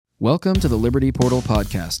Welcome to the Liberty Portal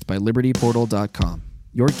podcast by libertyportal.com,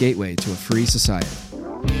 your gateway to a free society.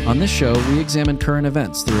 On this show, we examine current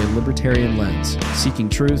events through a libertarian lens, seeking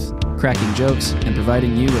truth, cracking jokes, and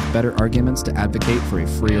providing you with better arguments to advocate for a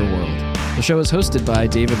freer world. The show is hosted by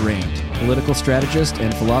David Rand, political strategist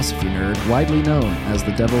and philosophy nerd widely known as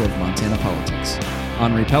the devil of Montana politics.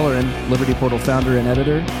 Henri Pellerin, Liberty Portal founder and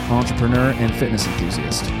editor, entrepreneur, and fitness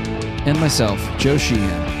enthusiast. And myself, Joe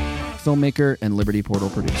Sheehan, filmmaker and Liberty Portal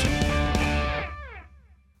producer.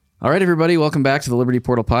 All right, everybody, welcome back to the Liberty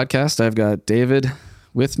Portal podcast. I've got David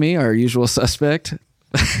with me, our usual suspect,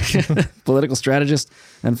 political strategist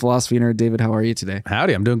and philosophy nerd. David, how are you today?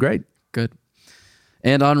 Howdy, I'm doing great. Good.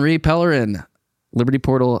 And Henri Pellerin,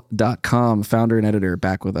 libertyportal.com founder and editor,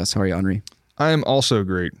 back with us. How are you, Henri? I'm also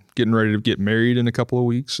great. Getting ready to get married in a couple of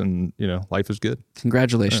weeks, and life is good.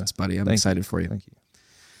 Congratulations, buddy. I'm excited for you. Thank you.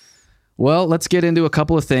 Well, let's get into a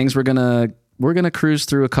couple of things. We're gonna cruise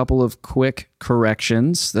through a couple of quick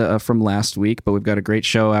corrections from last week, but we've got a great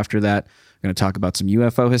show after that. We're going to talk about some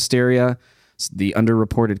UFO hysteria, the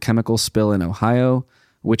underreported chemical spill in Ohio,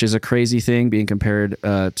 which is a crazy thing being compared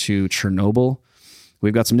to Chernobyl.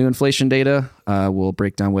 We've got some new inflation data. We'll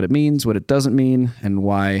break down what it means, what it doesn't mean, and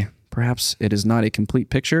why perhaps it is not a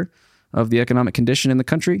complete picture of the economic condition in the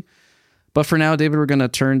country. But for now, David, we're going to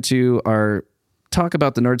turn to our talk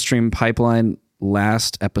about the Nord Stream pipeline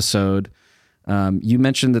last episode. You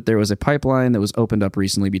mentioned that there was a pipeline that was opened up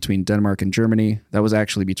recently between Denmark and Germany. That was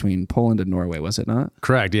actually between Poland and Norway, was it not?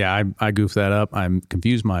 Correct. Yeah, I goofed that up. I'm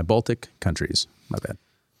confused my Baltic countries. My bad.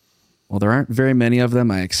 Well, there aren't very many of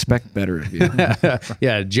them. I expect better of you.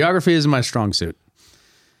 Yeah, geography is my strong suit.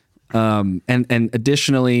 And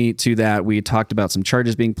additionally to that, we talked about some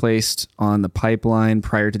charges being placed on the pipeline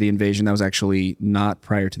prior to the invasion. That was actually not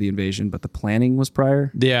prior to the invasion, but the planning was prior.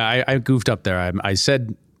 Yeah, I goofed up there. I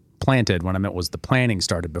said planted when I meant was the planning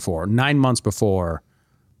started before, 9 months before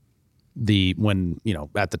at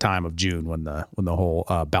the time of June when the whole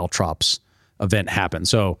Baltrops event happened.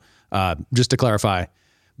 So just to clarify,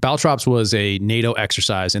 Baltrops was a NATO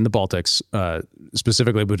exercise in the Baltics,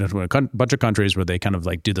 specifically between a bunch of countries where they kind of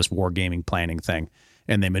like do this war gaming planning thing,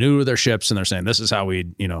 and they maneuver their ships, and they're saying this is how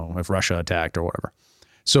we'd, if Russia attacked or whatever.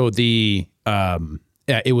 So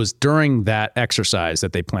it was during that exercise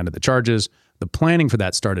that they planted the charges. The planning for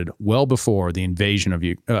that started well before the invasion of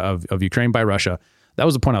Ukraine by Russia. That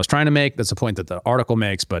was the point I was trying to make. That's the point that the article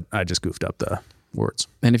makes, but I just goofed up the words.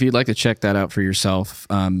 And if you'd like to check that out for yourself,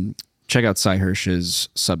 check out Cy Hirsch's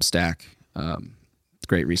Substack.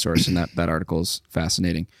 Great resource, and that article is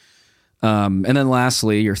fascinating. And then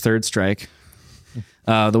lastly, your third strike,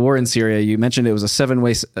 the war in Syria. You mentioned it was a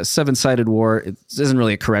seven-sided war. It isn't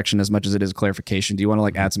really a correction as much as it is a clarification. Do you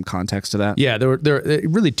want to add some context to that? Yeah, there are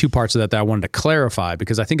really two parts of that I wanted to clarify,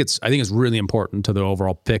 because I think it's really important to the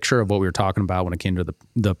overall picture of what we were talking about when it came to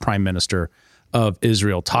the Prime Minister of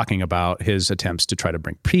Israel talking about his attempts to try to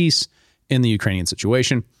bring peace in the Ukrainian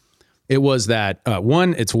situation. It was that,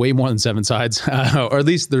 one, it's way more than seven sides, or at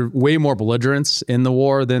least there are way more belligerents in the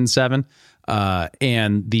war than seven.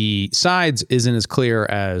 And the sides isn't as clear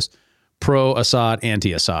as pro-Assad,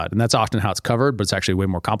 anti-Assad. And that's often how it's covered, but it's actually way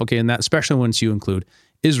more complicated than that, especially once you include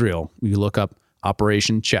Israel. You look up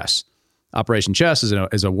Operation Chess. Operation Chess is a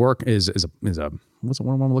what's the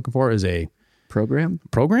word I'm looking for? Is a Program?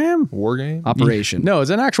 War game? Operation. No, it's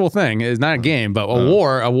an actual thing. It's not a game, but a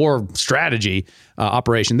war strategy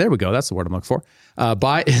operation. There we go. That's the word I'm looking for.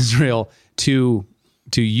 By Israel to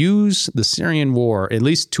use the Syrian war, at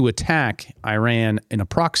least to attack Iran in a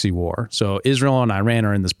proxy war. So Israel and Iran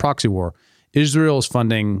are in this proxy war. Israel is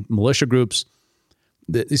funding militia groups.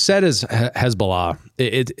 It's said as Hezbollah.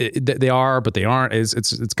 They are, but they aren't.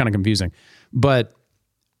 It's kind of confusing. But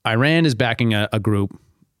Iran is backing a group.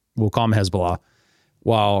 We'll call them Hezbollah,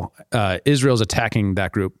 while Israel's attacking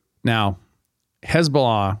that group. Now,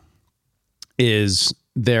 Hezbollah is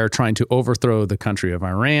there trying to overthrow the country of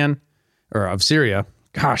Iran, or of Syria.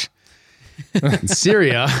 Gosh,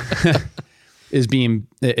 Syria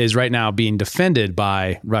is right now being defended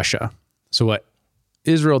by Russia. So what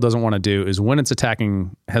Israel doesn't want to do is, when it's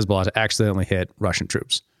attacking Hezbollah, to accidentally hit Russian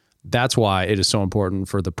troops. That's why it is so important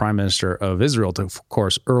for the Prime Minister of Israel to, of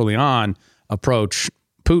course, early on approach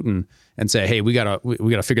Putin and say, hey, we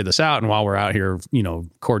gotta figure this out. And while we're out here,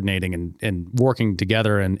 coordinating and working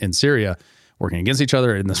together in Syria, working against each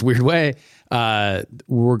other in this weird way,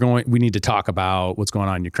 we need to talk about what's going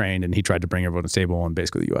on in Ukraine. And he tried to bring everyone to the table, and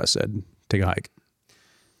basically the U.S. said, take a hike.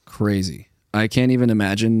 Crazy. I can't even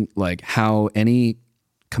imagine how any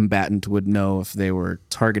combatant would know if they were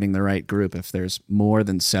targeting the right group if there's more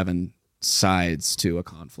than seven sides to a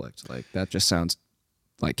conflict. That just sounds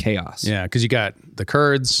like chaos. Yeah, because you got the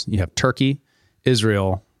Kurds, you have Turkey,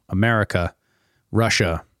 Israel, America,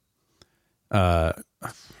 Russia,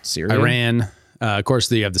 Syria, Iran. Of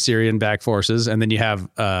course, you have the Syrian-backed forces, and then you have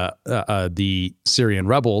the Syrian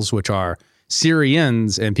rebels, which are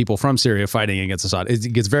Syrians and people from Syria fighting against Assad.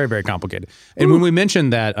 It gets very, very complicated. And when we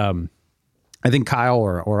mentioned that, I think Kyle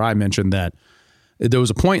or I mentioned that there was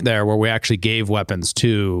a point there where we actually gave weapons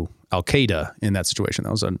to Al-Qaeda in that situation.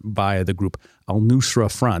 That was by the group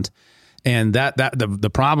Al-Nusra Front. And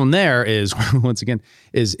the problem there is, once again,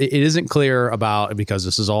 is it isn't clear about, because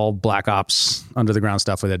this is all black ops under the ground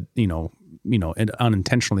stuff that, it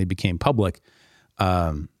unintentionally became public,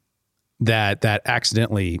 that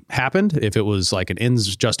accidentally happened. If it was like an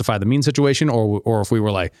ends justify the means situation, or if we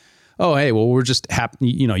were like, oh, hey, well, we're just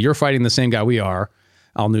you're fighting the same guy we are,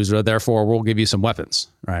 Al-Nusra, therefore we'll give you some weapons,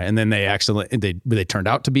 right? And then they turned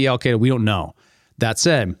out to be Al-Qaeda. We don't know. That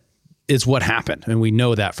said, it's what happened, and we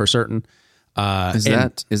know that for certain. Is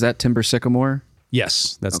that Timber Sycamore?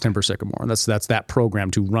 Yes, that's okay. Timber Sycamore. That's that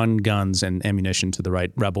program to run guns and ammunition to the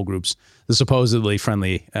right rebel groups, the supposedly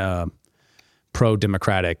friendly,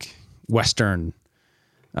 pro-democratic Western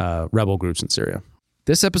rebel groups in Syria.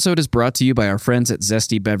 This episode is brought to you by our friends at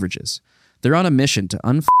Zesty Beverages. They're on a mission to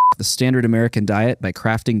unf the standard American diet by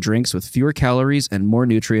crafting drinks with fewer calories and more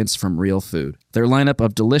nutrients from real food. Their lineup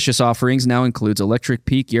of delicious offerings now includes Electric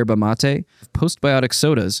Peak Yerba Mate, postbiotic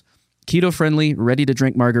sodas, keto-friendly,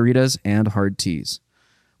 ready-to-drink margaritas, and hard teas.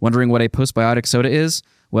 Wondering what a postbiotic soda is?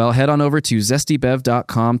 Well, head on over to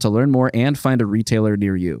zestybev.com to learn more and find a retailer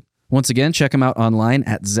near you. Once again, check them out online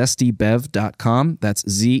at zestybev.com. That's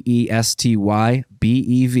zestybev.com.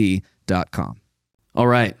 All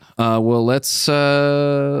right. Well, let's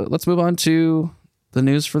move on to the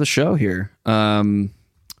news for the show here. Got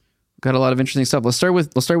a lot of interesting stuff. Let's start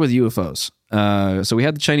with UFOs. So we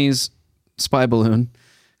had the Chinese spy balloon,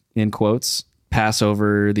 in quotes, pass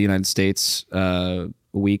over the United States a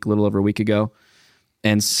little over a week ago,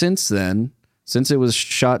 and since then, since it was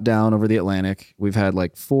shot down over the Atlantic, we've had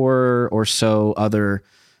like 4 or so other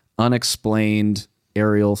unexplained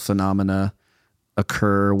aerial phenomena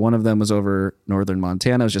occur. One of them was over northern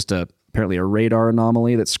Montana. It was just apparently a radar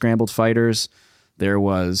anomaly that scrambled fighters. There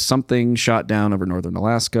was something shot down over northern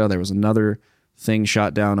Alaska. There was another thing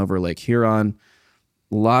shot down over Lake Huron.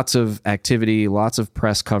 Lots of activity, lots of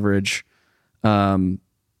press coverage. Why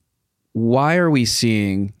are we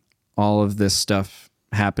seeing all of this stuff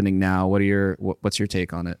happening now? What's your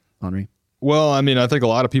take on it, Henri? Well, I mean, I think a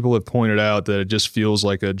lot of people have pointed out that it just feels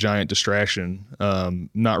like a giant distraction.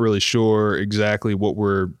 Not really sure exactly what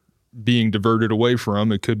we're being diverted away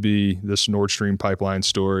from. It could be this Nord Stream pipeline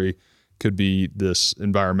story, could be this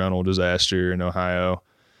environmental disaster in Ohio.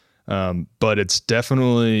 But it's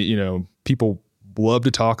definitely, people love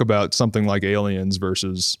to talk about something like aliens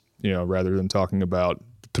versus, rather than talking about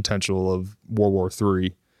the potential of World War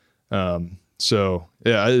III. So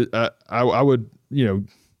yeah, I would,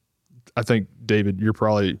 I think, David, you're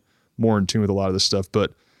probably more in tune with a lot of this stuff,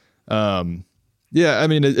 but yeah, I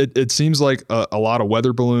mean, it seems like a lot of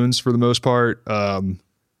weather balloons for the most part, and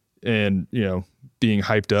being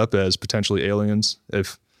hyped up as potentially aliens.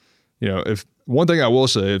 If one thing I will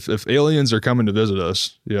say, if aliens are coming to visit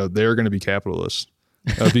us, they're going to be capitalists,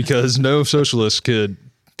 because no socialist could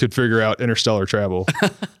figure out interstellar travel.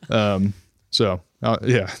 So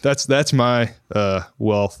yeah, that's my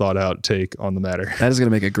well thought out take on the matter. That is going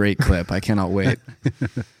to make a great clip. I cannot wait.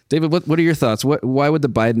 David, what are your thoughts? Why would the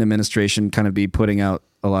Biden administration kind of be putting out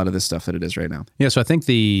a lot of this stuff that it is right now? Yeah, so I think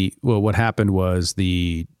what happened was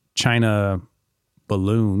the China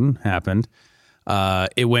balloon happened.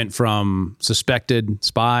 It went from suspected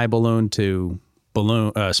spy balloon to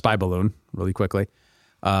spy balloon really quickly.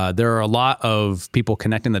 There are a lot of people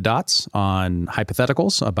connecting the dots on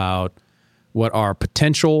hypotheticals about what are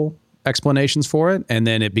potential explanations for it, and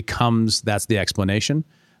then that's the explanation.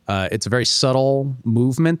 It's a very subtle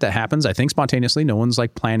movement that happens, I think, spontaneously. No one's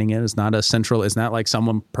like planning it. It's not it's not like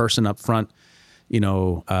person up front,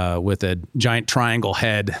 with a giant triangle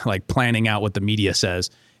head, like planning out what the media says.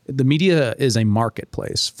 The media is a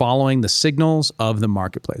marketplace, following the signals of the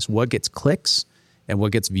marketplace. What gets clicks and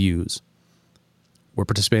what gets views. We're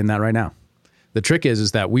participating in that right now. The trick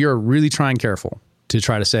is that we are really trying careful to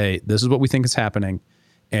try to say, this is what we think is happening.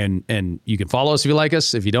 And you can follow us if you like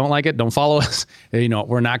us. If you don't like it, don't follow us.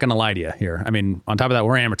 We're not going to lie to you here. I mean, on top of that,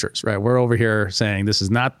 we're amateurs, right? We're over here saying we're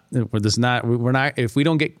not, if we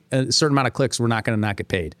don't get a certain amount of clicks, we're not going to not get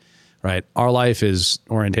paid, right? Our life is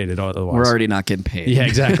orientated otherwise. We're already not getting paid. Yeah,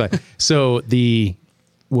 exactly. So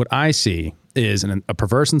what I see is a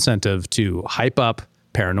perverse incentive to hype up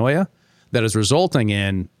paranoia, that is resulting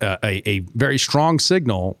in a very strong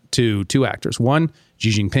signal to two actors. One, Xi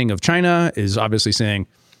Jinping of China is obviously saying,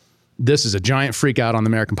 this is a giant freak out on the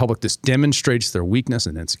American public. This demonstrates their weakness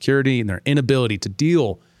and insecurity and their inability to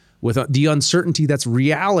deal with the uncertainty that's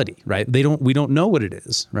reality, right? We don't know what it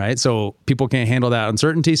is, right? So people can't handle that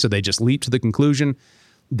uncertainty, so they just leap to the conclusion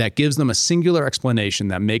that gives them a singular explanation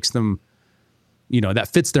that makes them, that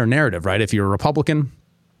fits their narrative, right? If you're a Republican,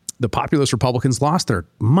 the populist Republicans lost their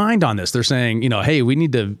mind on this. They're saying, hey, we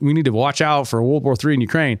need to watch out for World War III in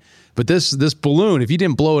Ukraine. But this balloon, if you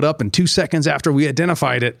didn't blow it up in 2 seconds after we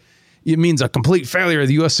identified it, it means a complete failure of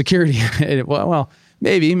the U.S. security. well,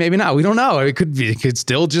 maybe not. We don't know. It could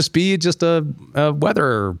still just be a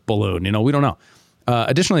weather balloon. We don't know.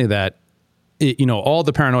 Additionally, that all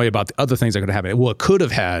the paranoia about the other things that could have happened. Well, it could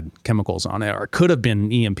have had chemicals on it, or it could have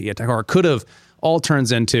been EMP attack, or it could have all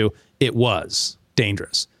turns into it was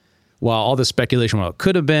dangerous. While all this speculation, well, it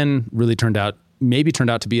could have been, really turned out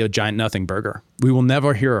to be a giant nothing burger. We will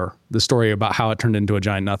never hear the story about how it turned into a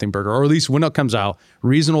giant nothing burger, or at least when it comes out,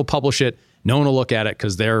 Reason will publish it. No one will look at it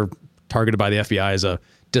because they're targeted by the FBI as a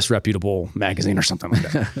disreputable magazine or something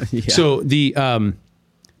like that. Yeah. So the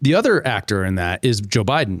other actor in that is Joe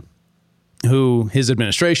Biden, who his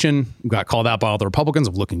administration got called out by all the Republicans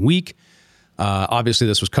of looking weak. Obviously,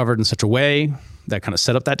 this was covered in such a way that kind of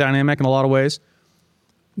set up that dynamic in a lot of ways.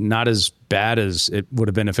 Not as bad as it would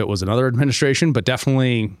have been if it was another administration, but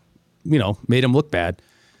definitely, made him look bad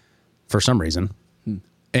for some reason.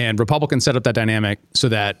 And Republicans set up that dynamic so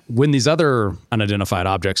that when these other unidentified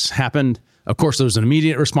objects happened, of course, there was an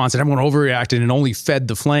immediate response and everyone overreacted and only fed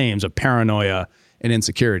the flames of paranoia and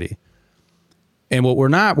insecurity. And what we're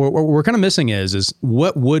kind of missing is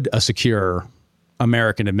what would a secure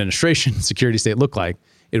American administration security state look like?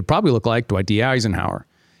 It would probably look like Dwight D. Eisenhower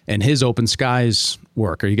and his Open Skies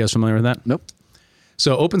work. Are you guys familiar with that? Nope.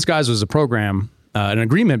 So Open Skies was a program, an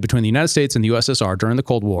agreement between the United States and the USSR during the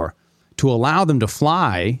Cold War to allow them to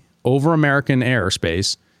fly over American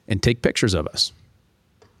airspace and take pictures of us.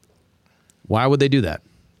 Why would they do that?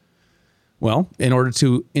 Well, in order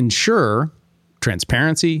to ensure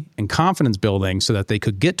transparency and confidence building so that they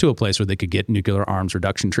could get to a place where they could get nuclear arms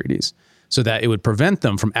reduction treaties, so that it would prevent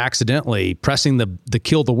them from accidentally pressing the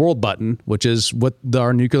kill the world button, which is what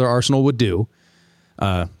our nuclear arsenal would do.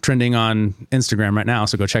 Trending on Instagram right now,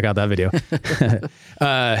 so go check out that video.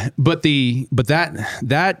 But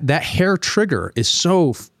that hair trigger is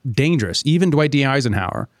so dangerous. Even Dwight D.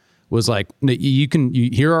 Eisenhower was like,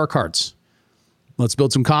 here are our cards. Let's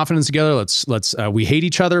build some confidence together. Let's we hate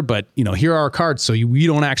each other, but here are our cards. So we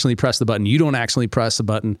don't actually press the button. You don't actually press the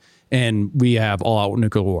button, and we have all-out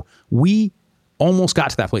nuclear war. We almost got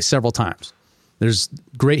to that place several times. There's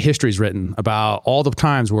great histories written about all the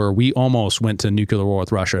times where we almost went to nuclear war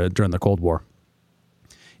with Russia during the Cold War.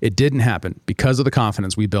 It didn't happen because of the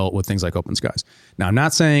confidence we built with things like Open Skies. Now, I'm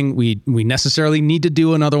not saying we necessarily need to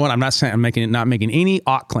do another one. I'm not saying not making any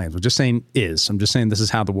ought claims. I'm just saying I'm just saying this is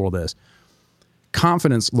how the world is.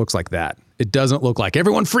 Confidence looks like that. It doesn't look like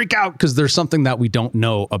everyone freak out because there's something that we don't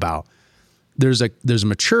know about. There's a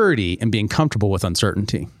maturity in being comfortable with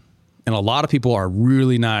uncertainty. And a lot of people are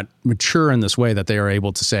really not mature in this way that they are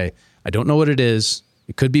able to say, I don't know what it is.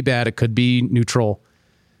 It could be bad. It could be neutral.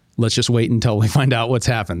 Let's just wait until we find out what's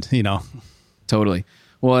happened, Totally.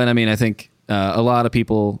 Well, and I think a lot of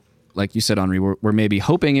people, like you said, Henri, were maybe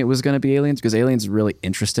hoping it was going to be aliens because aliens is really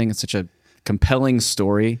interesting. It's such a compelling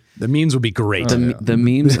story. The memes would be great. The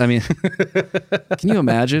memes, can you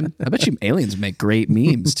imagine? I bet you aliens make great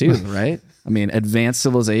memes too, right? Advanced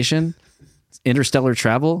civilization, interstellar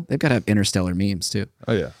travel, they've got to have interstellar memes too.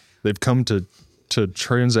 Oh yeah. They've come to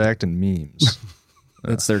transact in memes.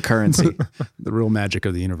 That's their currency. The real magic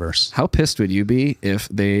of the universe. How pissed would you be if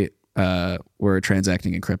they were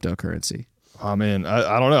transacting in cryptocurrency? Oh man,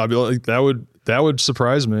 I don't know. I'd be like, that would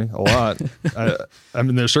surprise me a lot.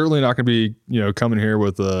 They're certainly not going to be, coming here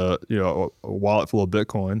with a wallet full of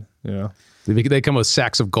Bitcoin, They come with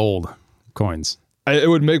sacks of gold coins. It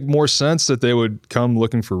would make more sense that they would come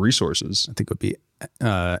looking for resources. I think it would be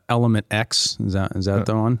Element X. Is that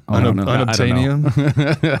the one? Unobtainium.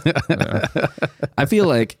 I feel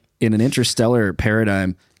like in an interstellar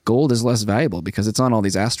paradigm, gold is less valuable because it's on all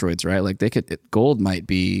these asteroids, right? Like gold might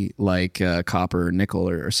be like copper, or nickel,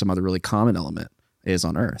 or some other really common element is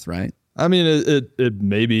on Earth, right? It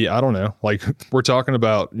may be, I don't know. Like we're talking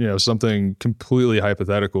about, something completely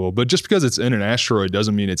hypothetical, but just because it's in an asteroid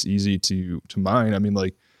doesn't mean it's easy to mine.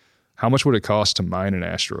 Like how much would it cost to mine an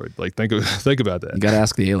asteroid? Like think about that. You got to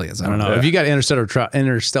ask the aliens. I don't know. Yeah. If you got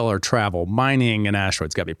interstellar travel, mining an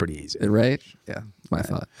asteroid's got to be pretty easy. Right? Yeah. My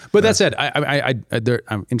thought. But that said,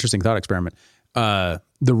 interesting thought experiment.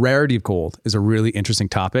 the rarity of gold is a really interesting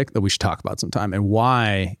topic that we should talk about sometime, and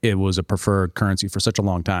why it was a preferred currency for such a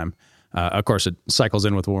long time. Of course, it cycles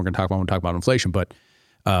in with what we're going to talk about when we talk about inflation, but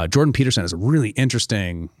Jordan Peterson has a really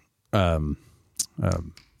interesting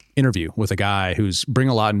interview with a guy who's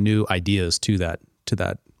bringing a lot of new ideas to that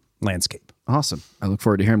landscape. Awesome. I look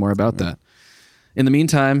forward to hearing more about that. In the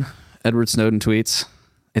meantime, Edward Snowden tweets,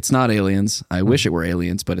 "It's not aliens. I wish it were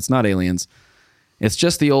aliens, but it's not aliens. It's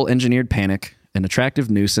just the old engineered panic, an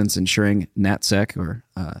attractive nuisance ensuring NatSec, or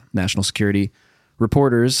national security,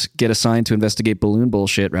 reporters get assigned to investigate balloon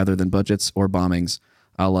bullshit rather than budgets or bombings,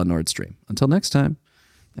 a la Nord Stream. Until next time,"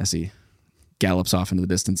 as he gallops off into the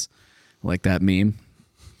distance like that meme.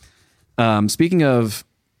 Speaking of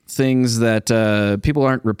things that people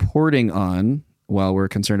aren't reporting on while we're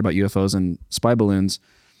concerned about UFOs and spy balloons,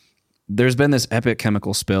 there's been this epic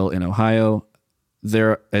chemical spill in Ohio.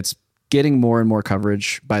 It's getting more and more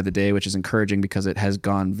coverage by the day, which is encouraging because it has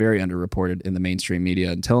gone very underreported in the mainstream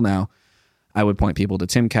media until now. I would point people to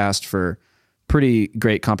Timcast for pretty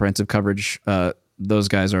great comprehensive coverage. Those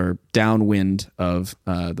guys are downwind of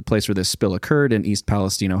the place where this spill occurred in East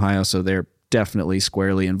Palestine, Ohio, so they're definitely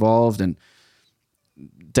squarely involved and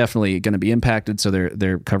definitely going to be impacted, so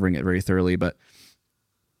they're covering it very thoroughly. But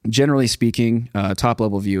generally speaking, top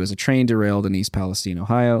level view is a train derailed in East Palestine,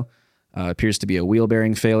 Ohio. Appears to be a wheel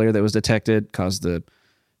bearing failure that was detected, caused the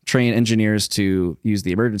train engineers to use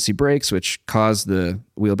the emergency brakes, which caused the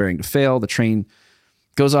wheel bearing to fail. The train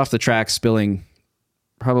goes off the track, spilling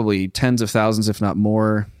probably tens of thousands, if not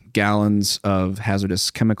more, gallons of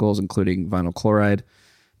hazardous chemicals, including vinyl chloride,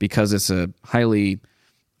 because it's a highly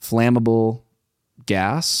flammable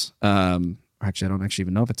gas. Actually, I don't actually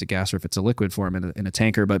even know if it's a gas or if it's a liquid form in a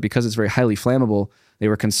tanker, but because it's very highly flammable, they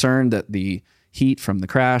were concerned that the heat from the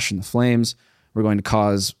crash and the flames were going to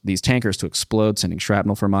cause these tankers to explode, sending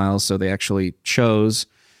shrapnel for miles. So they actually chose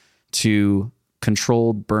to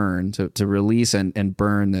controlled burn, to release and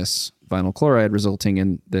burn this vinyl chloride, resulting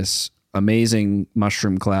in this amazing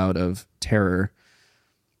mushroom cloud of terror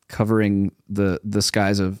covering the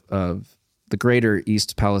skies of the greater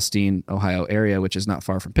East Palestine, Ohio area, which is not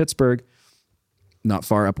far from Pittsburgh, not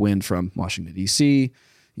far upwind from Washington, D.C.,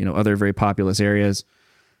 other very populous areas.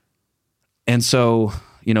 And so,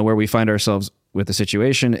 where we find ourselves with the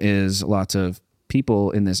situation is lots of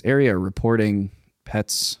people in this area reporting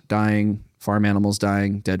pets dying, farm animals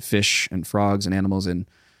dying, dead fish and frogs and animals in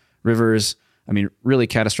rivers. I mean, really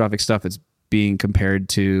catastrophic stuff. It's being compared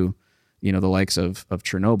to, the likes of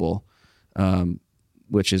Chernobyl,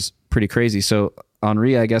 which is pretty crazy. So,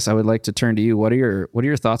 Henri, I guess I would like to turn to you. What are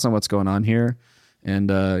your thoughts on what's going on here? And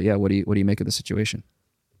what do you make of the situation?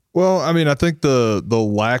 Well, I mean, I think the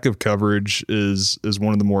lack of coverage is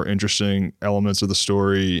one of the more interesting elements of the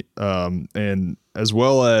story, and as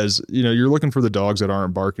well as you're looking for the dogs that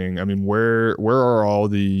aren't barking. I mean, where are all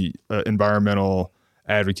the environmental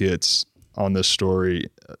advocates on this story?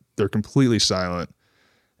 They're completely silent,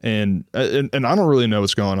 and I don't really know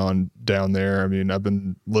what's going on down there. I mean, I've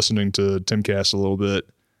been listening to Timcast a little bit.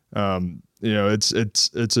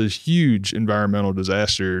 It's a huge environmental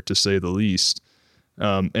disaster, to say the least.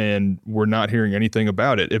 And we're not hearing anything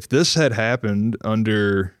about it. If this had happened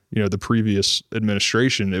under, the previous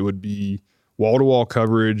administration, it would be wall-to-wall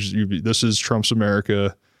coverage. This is Trump's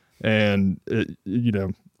America, and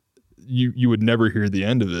you would never hear the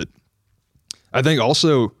end of it. I think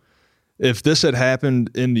also, if this had happened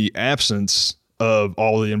in the absence of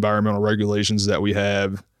all the environmental regulations that we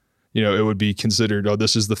have, it would be considered,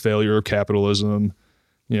 this is the failure of capitalism,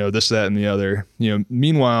 this, that, and the other.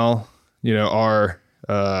 Meanwhile, our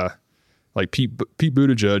like Pete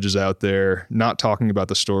Buttigieg is out there not talking about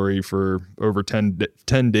the story for over 10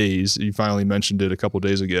 days. You finally mentioned it a couple of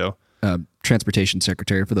days ago. Transportation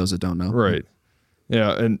secretary, for those that don't know. Right.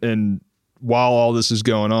 Yeah. And while all this is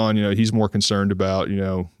going on, he's more concerned about,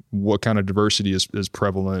 what kind of diversity is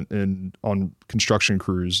prevalent on construction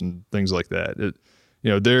crews and things like that.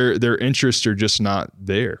 Their interests are just not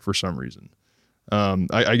there for some reason.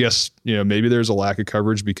 I guess, maybe there's a lack of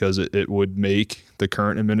coverage because it would make the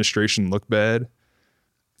current administration look bad.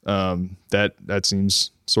 That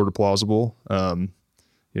seems sort of plausible.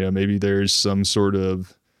 Maybe there's some sort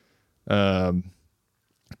of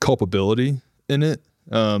culpability in it.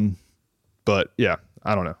 But yeah,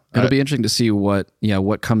 I don't know. It'll be interesting to see what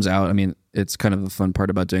comes out. I mean, it's kind of the fun part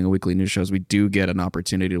about doing a weekly news show is we do get an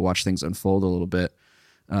opportunity to watch things unfold a little bit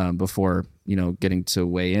before, getting to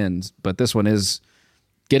weigh in. But this one is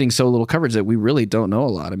getting so little coverage that we really don't know a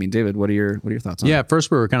lot. I mean, David, what are your thoughts on Yeah, that? at first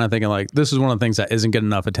we were kind of thinking like, this is one of the things that isn't getting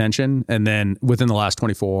enough attention. And then within the last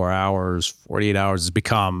 24 hours, 48 hours, it's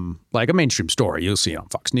become like a mainstream story. You'll see it on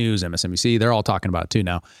Fox News, MSNBC, they're all talking about it too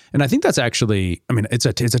now. And I think that's actually, I mean, it's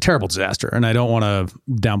a terrible disaster. And I don't want to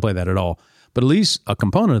downplay that at all. But at least a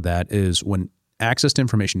component of that is when access to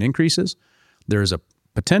information increases, there's a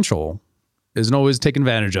potential, isn't always taken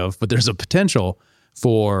advantage of, but there's a potential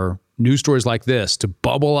for news stories like this to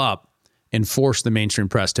bubble up and force the mainstream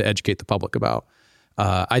press to educate the public about.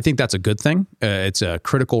 I think that's a good thing. It's a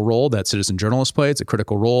critical role that citizen journalists play. It's a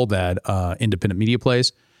critical role that independent media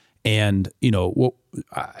plays. And,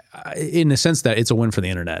 in a sense that it's a win for the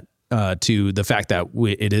internet to the fact that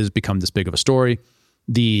it has become this big of a story.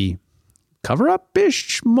 The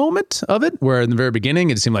cover-up-ish moment of it, where in the very beginning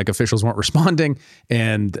it seemed like officials weren't responding,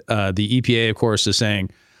 and the EPA, of course, is saying,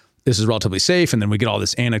 this is relatively safe. And then we get all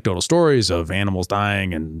this anecdotal stories of animals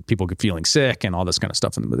dying and people feeling sick and all this kind of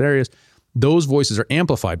stuff in the areas. Those voices are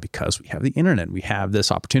amplified because we have the internet. We have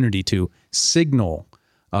this opportunity to signal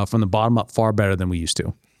from the bottom up far better than we used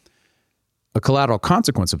to. A collateral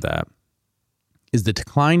consequence of that is the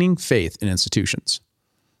declining faith in institutions.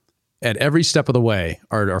 At every step of the way,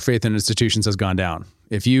 our faith in institutions has gone down.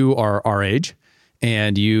 If you are our age,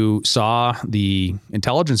 and you saw the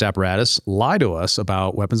intelligence apparatus lie to us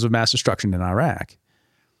about weapons of mass destruction in Iraq,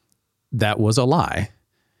 that was a lie.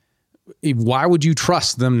 Why would you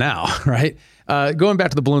trust them now, right? Going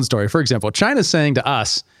back to the balloon story, for example, China's saying to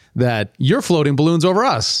us that you're floating balloons over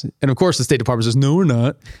us. And of course, the State Department says, no, we're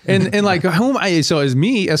not. And like, so as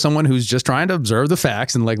me, as someone who's just trying to observe the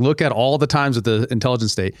facts and like look at all the times that the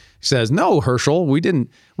intelligence state says, no, Herschel, we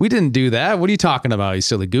didn't do that. What are you talking about, you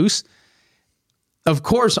silly goose? Of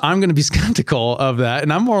course, I'm going to be skeptical of that.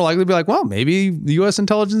 And I'm more likely to be like, well, maybe the U.S.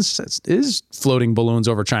 intelligence is floating balloons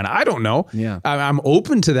over China. I don't know. Yeah. I'm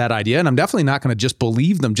open to that idea. And I'm definitely not going to just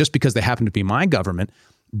believe them just because they happen to be my government.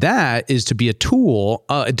 That is to be a tool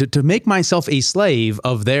to make myself a slave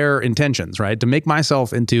of their intentions, right? To make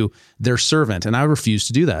myself into their servant. And I refuse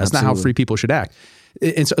to do that. That's not how free people should act.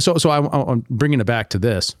 And so I'm bringing it back to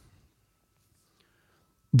this.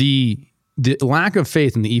 The lack of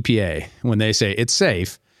faith in the EPA when they say it's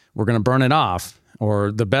safe, we're going to burn it off,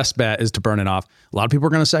 or the best bet is to burn it off. A lot of people are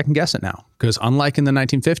going to second guess it now because unlike in the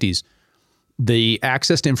 1950s, the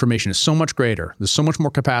access to information is so much greater. There's so much more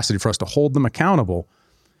capacity for us to hold them accountable.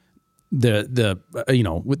 The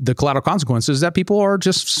collateral consequences is that people are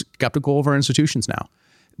just skeptical of our institutions now.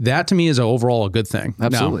 That to me is overall a good thing.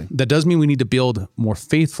 Absolutely. Now, that does mean we need to build more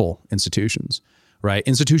faithful institutions, right?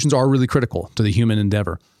 Institutions are really critical to the human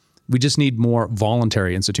endeavor. We just need more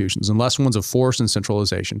voluntary institutions and less ones of force and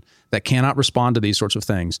centralization that cannot respond to these sorts of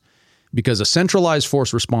things, because a centralized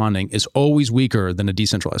force responding is always weaker than a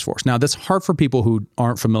decentralized force. Now, that's hard for people who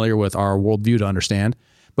aren't familiar with our worldview to understand.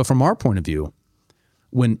 But from our point of view,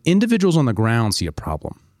 when individuals on the ground see a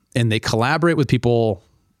problem and they collaborate with people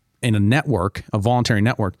in a network, a voluntary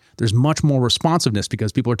network, there's much more responsiveness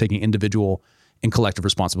because people are taking individual and collective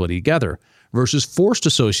responsibility together versus forced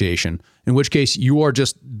association, in which case you are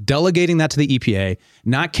just delegating that to the EPA,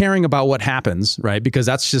 not caring about what happens, right? Because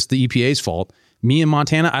that's just the EPA's fault. Me in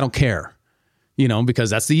Montana, I don't care, because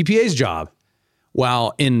that's the EPA's job.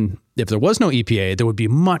 While if there was no EPA, there would be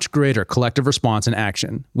much greater collective response and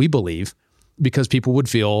action, we believe, because people would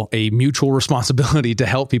feel a mutual responsibility to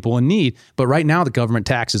help people in need. But right now, the government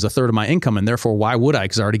tax is a third of my income, and therefore, why would I?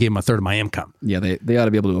 Because I already gave them a third of my income. Yeah, they ought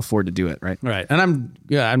to be able to afford to do it, right? Right. And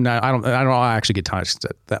I don't actually get taxed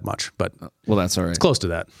that much, but well, that's all right. It's close to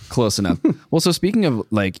that. Close enough. Well, so speaking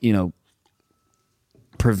of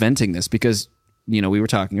preventing this, because we were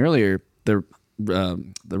talking earlier, the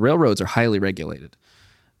railroads are highly regulated.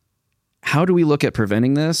 How do we look at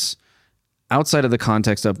preventing this outside of the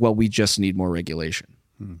context of, well, we just need more regulation?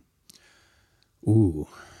 Ooh.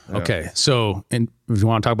 Yeah. Okay. So, if you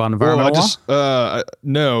want to talk about environmental law?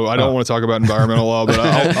 No, I don't want to talk about environmental law, but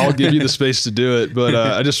I'll give you the space to do it. But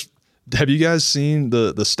have you guys seen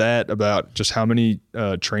the stat about just how many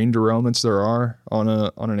train derailments there are on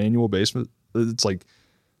an annual basis? It's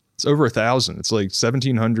over 1,000. It's like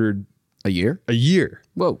 1,700 a year. A year.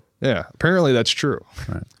 Whoa. Yeah. Apparently that's true.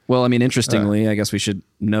 Right. Well, I mean, interestingly, I guess we should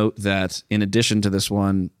note that in addition to this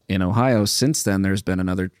one in Ohio, since then, there's been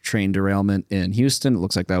another train derailment in Houston. It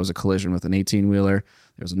looks like that was a collision with an 18-wheeler.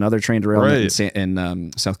 There was another train derailment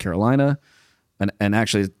in South Carolina. And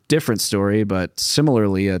actually a different story, but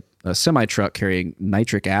similarly, a semi-truck carrying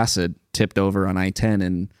nitric acid tipped over on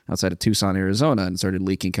I-10 outside of Tucson, Arizona, and started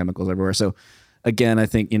leaking chemicals everywhere. So again, I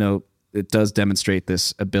think, it does demonstrate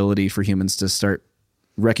this ability for humans to start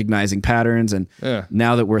recognizing patterns. And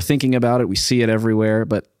now that we're thinking about it, we see it everywhere.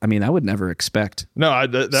 But I mean, I would never expect. No,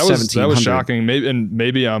 that was shocking.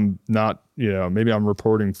 Maybe I'm not, maybe I'm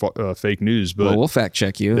reporting fake news, but we'll fact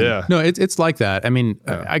check you. Yeah. No, it's like that. I mean,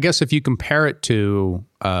 I guess if you compare it to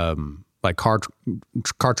like car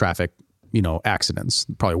traffic, accidents,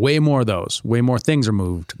 probably way more of those, way more things are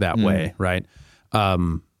moved that way, right?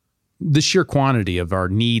 The sheer quantity of our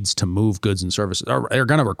needs to move goods and services are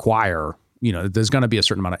going to require, there's going to be a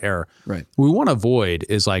certain amount of error. Right. What we want to avoid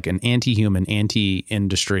is like an anti-human,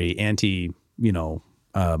 anti-industry,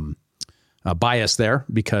 bias there,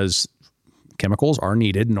 because chemicals are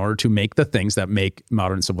needed in order to make the things that make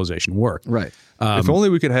modern civilization work. Right. If only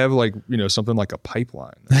we could have something like a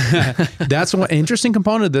pipeline. That's one interesting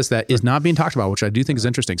component of this that is not being talked about, which I do think is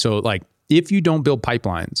interesting. So like if you don't build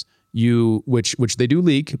pipelines, which they do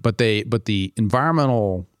leak, but the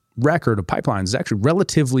environmental record of pipelines is actually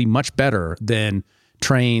relatively much better than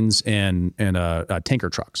trains and tanker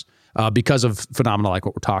trucks because of phenomena like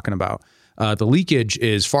what we're talking about. The leakage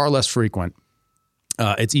is far less frequent.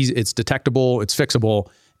 It's easy, it's detectable, it's fixable,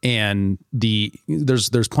 and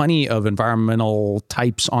there's plenty of environmental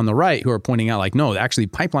types on the right who are pointing out like, no, actually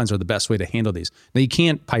pipelines are the best way to handle these. Now you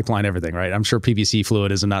can't pipeline everything, right? I'm sure PVC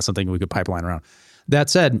fluid is not something we could pipeline around. That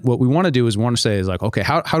said, what we want to do is say like, okay,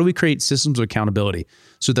 how do we create systems of accountability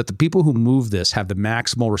so that the people who move this have the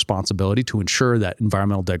maximal responsibility to ensure that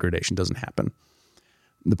environmental degradation doesn't happen?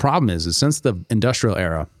 The problem is since the industrial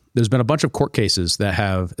era, there's been a bunch of court cases that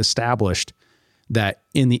have established that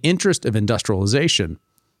in the interest of industrialization,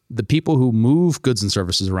 the people who move goods and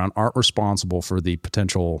services around aren't responsible for the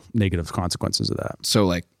potential negative consequences of that. So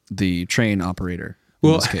like the train operator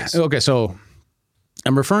in this case. Okay, so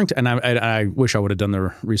I'm referring to, and I wish I would have done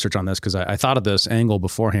the research on this because I thought of this angle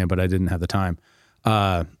beforehand, but I didn't have the time.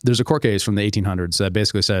 There's a court case from the 1800s that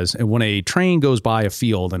basically says when a train goes by a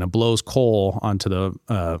field and it blows coal onto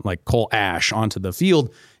like coal ash onto the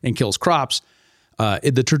field and kills crops,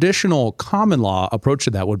 the traditional common law approach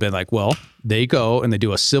to that would be like, well, they go and they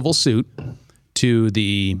do a civil suit to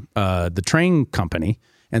the train company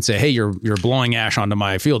and say, hey, you're blowing ash onto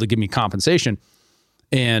my field to give me compensation.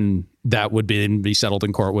 And that would be settled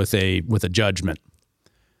in court with a judgment.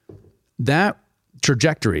 That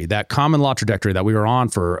trajectory, that common law trajectory that we were on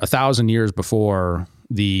for 1,000 years before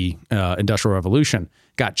the Industrial Revolution,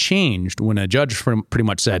 got changed when a judge pretty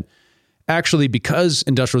much said, actually, because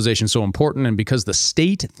industrialization is so important and because the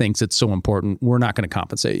state thinks it's so important, we're not going to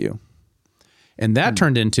compensate you. And that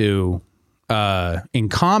turned into in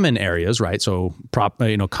common areas, right? So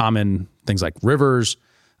common things like rivers,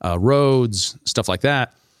 roads, stuff like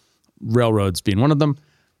that, railroads being one of them.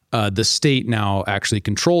 The state now actually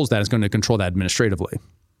controls that. It's going to control that administratively.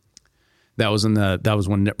 That was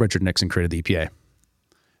when Richard Nixon created the EPA.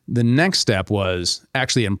 The next step was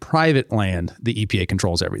actually in private land, the EPA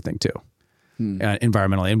controls everything too,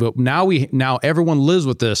 environmentally. But now everyone lives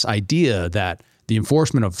with this idea that the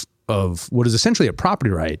enforcement of what is essentially a property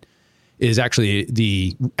right is actually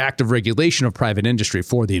the active regulation of private industry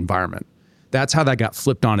for the environment. That's how that got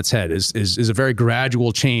flipped on its head, is a very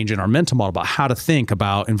gradual change in our mental model about how to think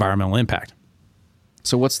about environmental impact.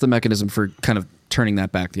 So what's the mechanism for kind of turning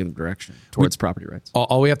that back the other direction towards property rights?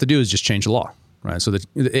 All we have to do is just change the law, right? So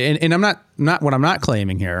and I'm not what I'm not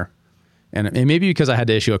claiming here, and maybe because I had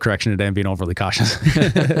to issue a correction today, I'm being overly cautious.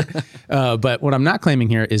 But what I'm not claiming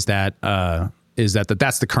here is that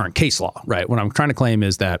that's the current case law, right? What I'm trying to claim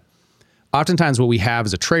is that oftentimes what we have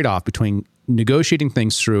is a trade-off between negotiating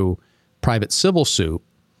things through private civil suit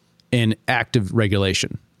and active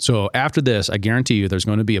regulation. So after this, I guarantee you there's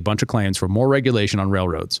going to be a bunch of claims for more regulation on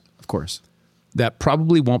railroads. Of course. That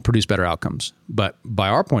probably won't produce better outcomes. But by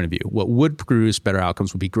our point of view, what would produce better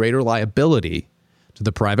outcomes would be greater liability to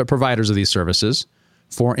the private providers of these services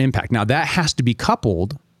for impact. Now, that has to be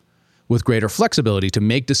coupled with greater flexibility to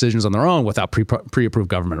make decisions on their own without pre-approved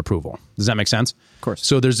government approval. Does that make sense? Of course.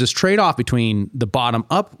 So there's this trade-off between the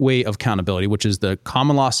bottom-up way of accountability, which is the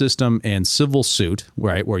common law system and civil suit,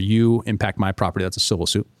 right, where you impact my property, that's a civil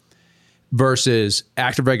suit, versus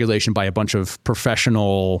active regulation by a bunch of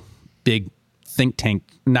professional, big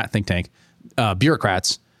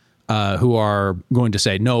bureaucrats who are going to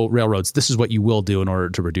say, no, railroads, this is what you will do in order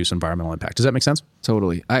to reduce environmental impact. Does that make sense?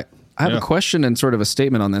 Totally. I have a question and sort of a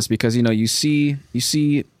statement on this because, you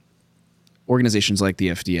see organizations like the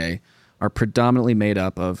FDA are predominantly made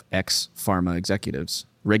up of ex-pharma executives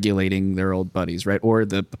regulating their old buddies, right? Or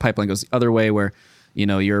the pipeline goes the other way where,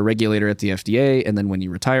 you're a regulator at the FDA, and then when you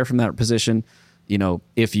retire from that position,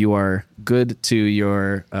 if you are good to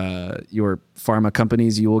your pharma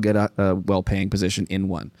companies, you will get a well-paying position in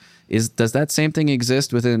one. Does that same thing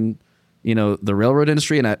exist within the railroad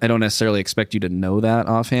industry, and I don't necessarily expect you to know that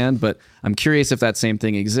offhand, but I'm curious if that same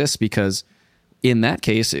thing exists, because in that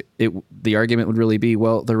case, the argument would really be,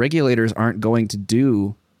 well, the regulators aren't going to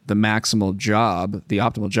do the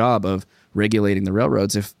optimal job of regulating the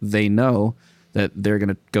railroads if they know that they're going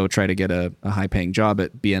to go try to get a high-paying job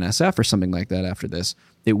at BNSF or something like that after this.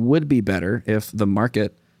 It would be better if the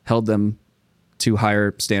market held them to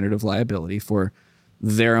higher standard of liability for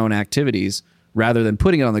their own activities, rather than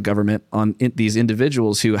putting it on the government, these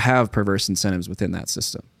individuals who have perverse incentives within that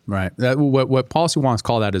system. Right. What policy wonks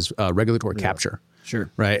call that is regulatory capture. Sure.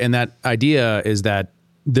 Right. And that idea is that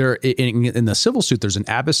there in the civil suit, there's an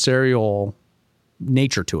adversarial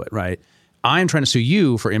nature to it. Right. I'm trying to sue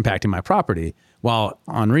you for impacting my property, while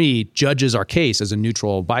Henri judges our case as a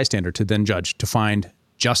neutral bystander to then judge to find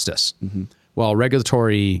justice. Mm-hmm. While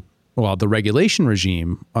the regulation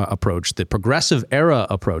regime approach, the progressive era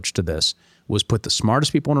approach to this, was put the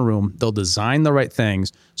smartest people in a room. They'll design the right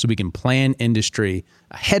things so we can plan industry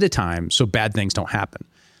ahead of time so bad things don't happen.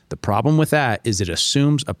 The problem with that is it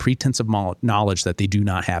assumes a pretense of knowledge that they do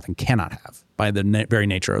not have and cannot have by the very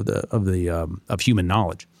nature of human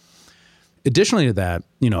knowledge. Additionally to that,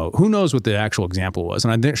 who knows what the actual example was,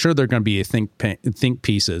 and I'm sure there are going to be think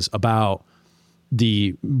pieces about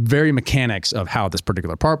the very mechanics of how this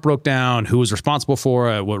particular part broke down, who was responsible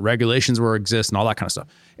for it, what regulations exist, and all that kind of stuff.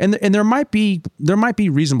 And there might be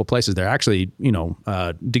reasonable places there. Actually,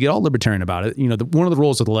 to get all libertarian about it, one of the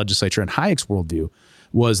roles of the legislature in Hayek's worldview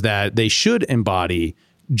was that they should embody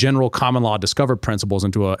general common law discovered principles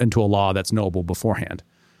into a law that's knowable beforehand,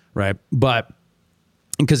 right? But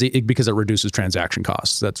because it reduces transaction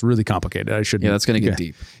costs. That's really complicated. That's going to get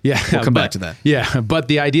deep. Yeah, we'll come back to that. Yeah, but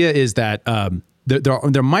the idea is that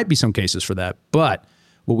there might be some cases for that, but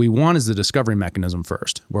what we want is the discovery mechanism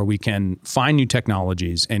first, where we can find new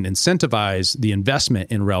technologies and incentivize the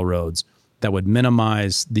investment in railroads that would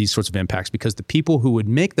minimize these sorts of impacts, because the people who would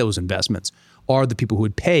make those investments are the people who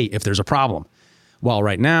would pay if there's a problem. While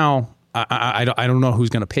right now, I don't know who's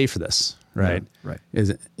going to pay for this, right? Yeah, right.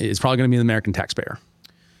 It's probably going to be the American taxpayer.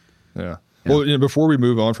 Yeah. Well, before we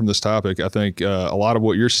move on from this topic, I think a lot of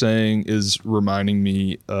what you're saying is reminding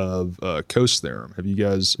me of Coase theorem. Are you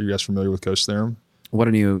guys familiar with Coase theorem? Why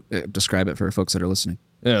don't you describe it for folks that are listening?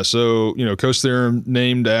 Yeah. So, Coase theorem,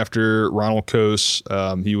 named after Ronald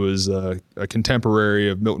Coase. He was a contemporary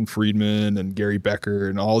of Milton Friedman and Gary Becker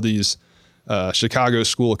and all these Chicago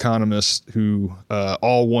school economists who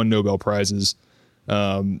all won Nobel Prizes.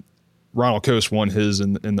 Ronald Coase won his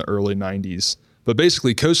in the early 90s. But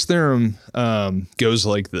basically, Coase theorem goes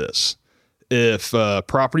like this. If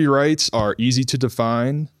property rights are easy to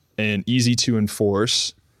define and easy to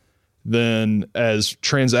enforce, then as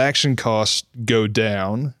transaction costs go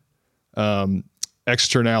down,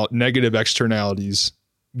 negative externalities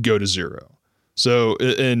go to zero. So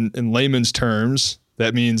in layman's terms,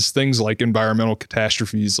 that means things like environmental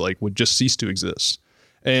catastrophes would just cease to exist.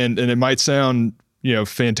 And it might sound,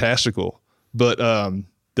 fantastical, but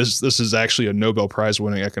this is actually a Nobel Prize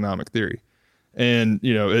winning economic theory. And,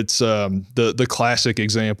 it's the classic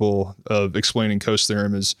example of explaining Coase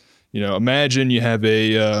theorem is, imagine you have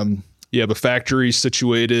a factory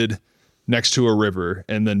situated next to a river,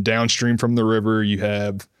 and then downstream from the river, you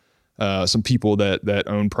have some people that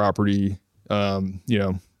own property,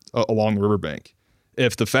 along the riverbank.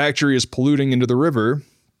 If the factory is polluting into the river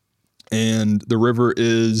and the river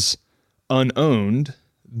is unowned,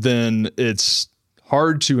 then it's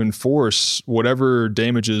hard to enforce whatever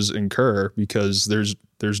damages incur, because there's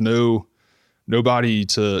nobody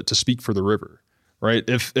to speak for the river, right?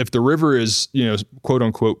 If the river is, quote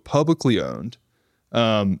unquote publicly owned,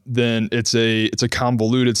 then it's a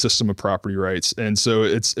convoluted system of property rights. And so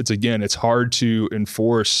it's hard to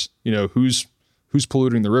enforce, who's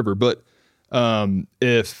polluting the river. But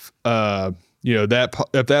if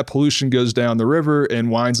that pollution goes down the river and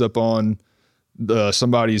winds up on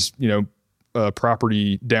somebody's,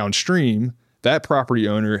 property downstream, that property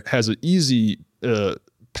owner has an easy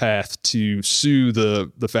path to sue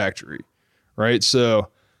the factory, right? So,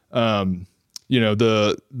 the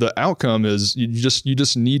outcome is you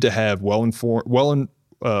just need to have well-defined,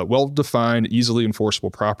 easily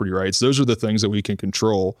enforceable property rights. Those are the things that we can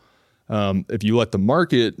control. If you let the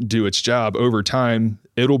market do its job over time,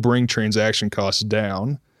 it'll bring transaction costs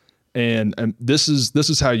down, and this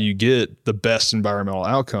is how you get the best environmental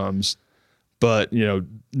outcomes. But, no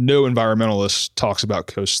environmentalist talks about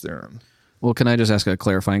Coase theorem. Well, can I just ask a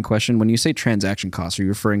clarifying question? When you say transaction costs, are you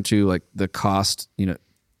referring to the cost,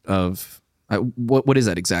 of what is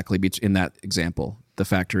that exactly in that example, the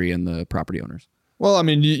factory and the property owners? Well, I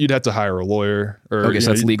mean, you'd have to hire a lawyer, or Okay,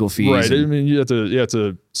 so that's legal fees, right? I mean, you have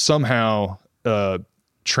to somehow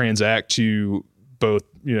transact to both,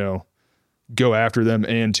 go after them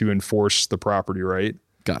and to enforce the property right.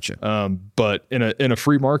 Gotcha. But in a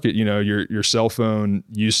free market, your cell phone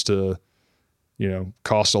used to,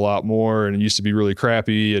 cost a lot more, and it used to be really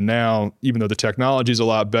crappy. And now, even though the technology is a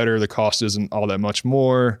lot better, the cost isn't all that much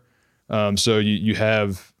more. So you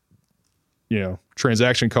have,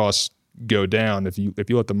 transaction costs go down if you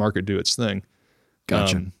let the market do its thing.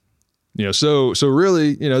 Gotcha. So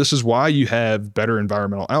really, this is why you have better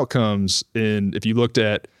environmental outcomes. And if you looked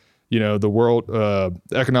at, the World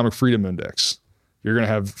Economic Freedom Index, you're going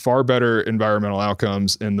to have far better environmental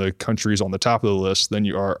outcomes in the countries on the top of the list than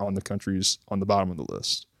you are on the countries on the bottom of the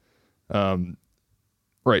list.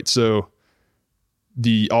 Right. So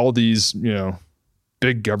all these,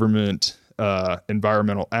 big government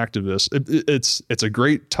environmental activists, it's a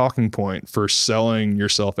great talking point for selling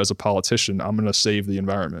yourself as a politician. I'm going to save the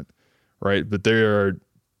environment, right? But they are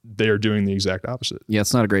doing the exact opposite. Yeah,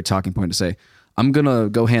 it's not a great talking point to say, I'm going to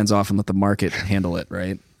go hands off and let the market handle it,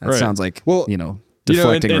 right? That Right. sounds like, Well,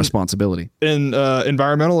 deflecting responsibility. And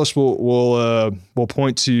environmentalists will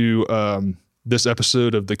point to this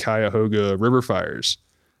episode of the Cuyahoga River fires.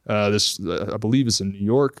 I believe it's in New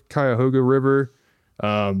York. Cuyahoga River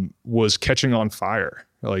was catching on fire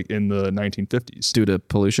like in the 1950s Due to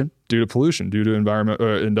pollution? due to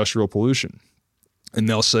industrial pollution. And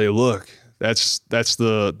they'll say, look, that's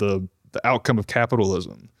the outcome of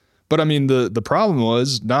capitalism. But I mean, the problem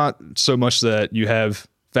was not so much that you have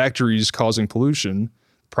factories causing pollution.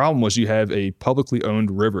 The problem was you have a publicly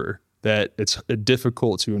owned river that it's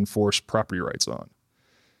difficult to enforce property rights on.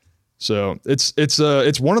 So it's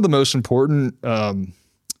one of the most important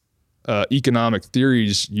economic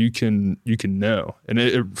theories you can know, and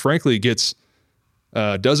it frankly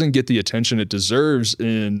doesn't get the attention it deserves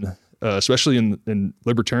in especially in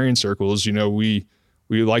libertarian circles.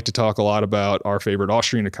 We like to talk a lot about our favorite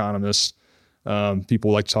Austrian economists.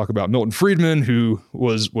 People like to talk about Milton Friedman, who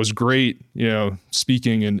was great,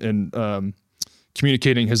 speaking and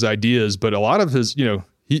communicating his ideas. But a lot of his,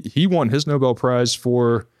 he won his Nobel Prize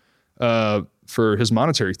for his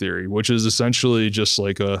monetary theory, which is essentially just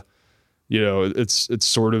like it's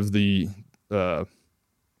sort of the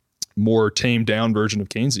more tamed down version of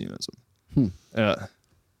Keynesianism.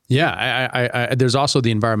 There's also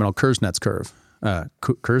the environmental Kuznets curve.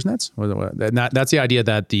 Kuznets? That's the idea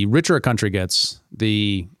that the richer a country gets,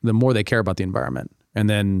 the more they care about the environment. And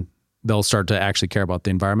then they'll start to actually care about the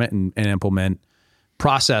environment and implement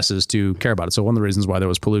processes to care about it. So one of the reasons why there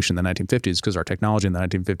was pollution in the 1950s is because our technology in the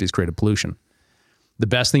 1950s created pollution. The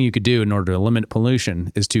best thing you could do in order to limit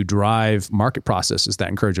pollution is to drive market processes that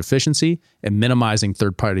encourage efficiency and minimizing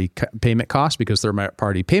third-party payment costs, because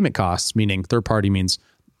third-party payment costs, meaning third-party means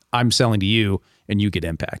I'm selling to you and you get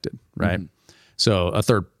impacted, right? Mm-hmm. So a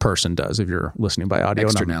third person does, if you're listening by audio.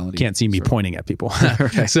 Externality. Can't see me pointing at people.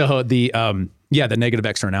 Right. So the negative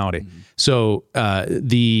externality. Mm-hmm. So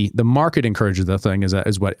the market encourages the thing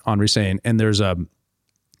is what Henri's saying. And there's a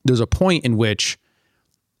point in which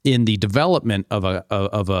in the development of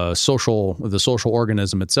the social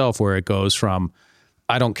organism itself, where it goes from,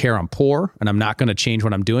 I don't care, I'm poor and I'm not going to change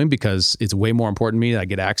what I'm doing because it's way more important to me that I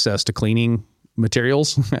get access to cleaning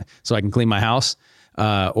materials so I can clean my house,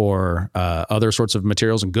 or other sorts of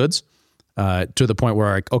materials and goods, to the point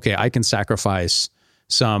where, I can sacrifice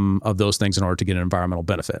some of those things in order to get an environmental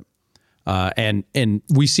benefit. And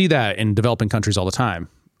we see that in developing countries all the time.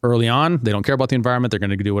 Early on, they don't care about the environment. They're going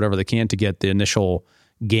to do whatever they can to get the initial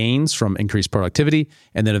gains from increased productivity.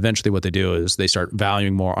 And then eventually what they do is they start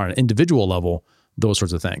valuing more on an individual level those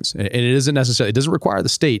sorts of things. And it doesn't require the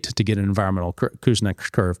state to get an environmental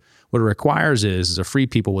Kuznets curve. What it requires is a free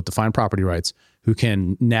people with defined property rights who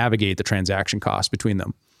can navigate the transaction costs between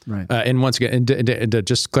them. Right. And once again, and to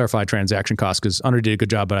just clarify transaction costs, because Andre did a good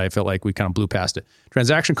job, but I felt like we kind of blew past it.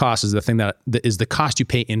 Transaction cost is the thing that is the cost you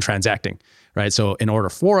pay in transacting, right? So in order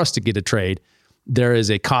for us to get a trade, there is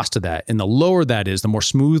a cost to that. And the lower that is, the more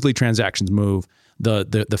smoothly transactions move,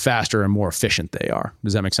 the faster and more efficient they are.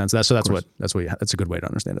 Does that make sense? That's a good way to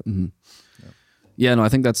understand it. Mm-hmm. Yeah, no, I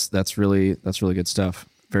think that's really good stuff.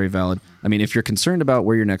 Very valid. I mean, if you're concerned about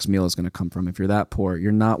where your next meal is going to come from, if you're that poor,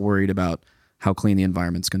 you're not worried about how clean the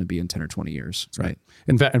environment's going to be in 10 or 20 years, right?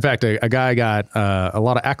 In fact, a guy got a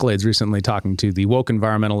lot of accolades recently talking to the woke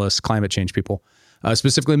environmentalist climate change people,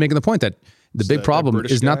 specifically making the point that the big problem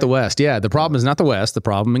is not the West. Yeah, the problem is not the West. The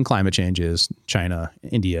problem in climate change is China,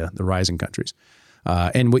 India, the rising countries.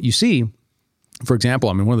 And what you see, for example,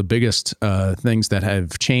 I mean, one of the biggest things that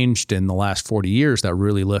have changed in the last 40 years that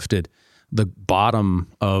really lifted the bottom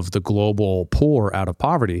of the global pour out of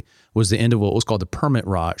poverty was the end of what was called the Permit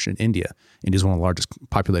Raj in India. India is one of the largest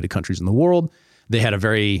populated countries in the world. They had a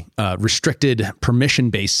very restricted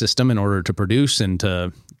permission-based system in order to produce and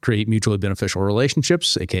to create mutually beneficial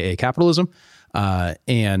relationships, aka capitalism.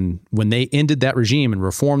 And when they ended that regime and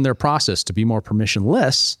reformed their process to be more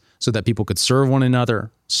permissionless so that people could serve one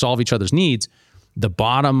another, solve each other's needs, the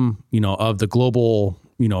bottom, of the global,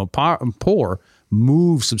 poor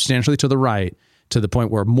moved substantially to the right, to the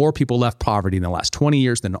point where more people left poverty in the last 20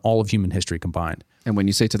 years than all of human history combined. And when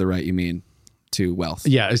you say to the right, you mean to wealth.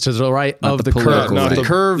 Yeah, it's to the right Not of the the curve. political right. The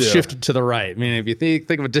curve shifted to the right. I mean, if you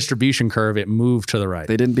think of a distribution curve, it moved to the right.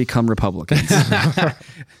 They didn't become Republicans.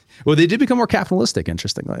 Well, they did become more capitalistic.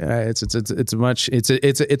 Interestingly, it's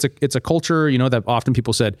a culture. That often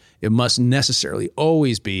people said it must necessarily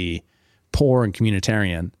always be poor and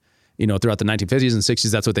communitarian. Throughout the 1950s and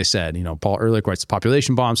 60s, that's what they said. Paul Ehrlich writes The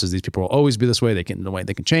Population Bomb, says these people will always be this way. They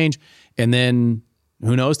can change. And then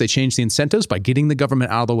who knows? They changed the incentives by getting the government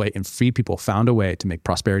out of the way, and free people found a way to make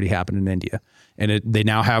prosperity happen in India. And they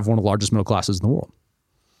now have one of the largest middle classes in the world.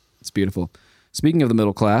 It's beautiful. Speaking of the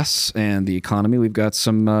middle class and the economy, we've got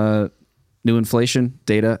some new inflation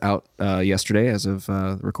data out yesterday as of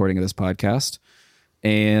the recording of this podcast.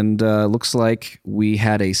 And looks like we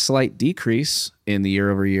had a slight decrease in the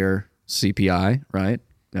year-over-year CPI, right?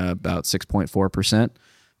 About 6.4%.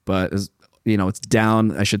 But, it's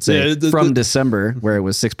down, I should say, from December, where it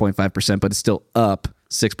was 6.5%, but it's still up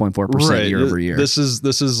 6.4% year over year. This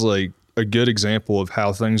is like a good example of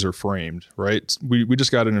how things are framed, right? We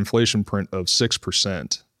just got an inflation print of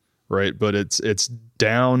 6%, right? But it's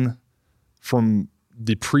down from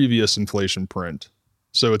the previous inflation print.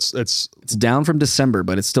 So it's down from December,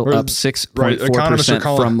 but it's still up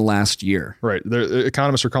 6.4% from last year. Right. The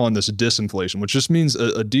economists are calling this disinflation, which just means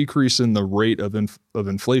a decrease in the rate of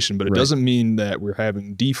inflation, but it doesn't mean that we're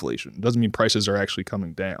having deflation. It doesn't mean prices are actually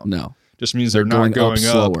coming down. No. It just means they're not going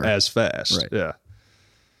up as fast. Right. Yeah.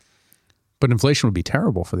 But inflation would be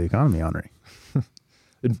terrible for the economy, Henri.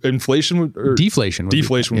 Deflation would be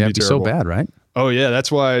terrible. So bad, right? Oh yeah,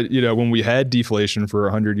 that's why when we had deflation for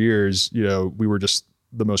 100 years, we were just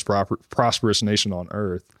the most prosperous nation on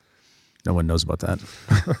earth. No one knows about that.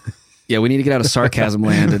 Yeah, we need to get out of sarcasm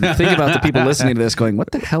land and think about the people listening to this going,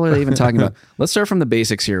 what the hell are they even talking about? Let's start from the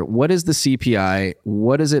basics here. What is the CPI?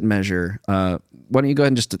 What does it measure? Why don't you go ahead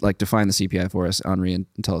and just define the CPI for us, Henri, and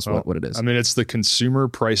tell us what it is? I mean, it's the Consumer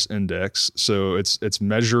Price Index. So it's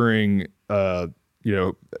measuring, the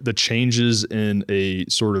changes in a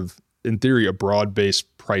sort of, in theory, a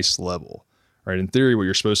broad-based price level. Right. In theory, what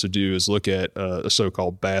you're supposed to do is look at a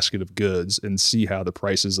so-called basket of goods and see how the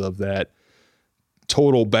prices of that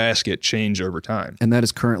total basket change over time. And that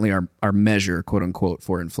is currently our measure, quote unquote,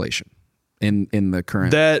 for inflation in the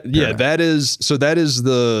current. That is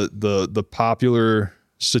the popular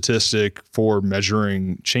statistic for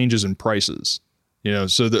measuring changes in prices.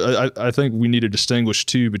 So I think we need to distinguish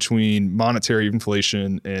too between monetary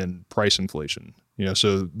inflation and price inflation.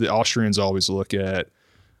 So the Austrians always look at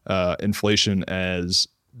inflation as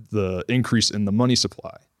the increase in the money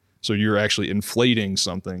supply. So you're actually inflating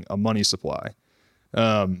a money supply.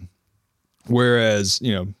 Whereas,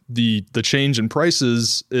 the change in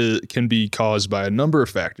prices can be caused by a number of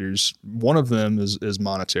factors. One of them is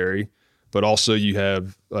monetary, but also you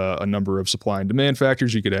have a number of supply and demand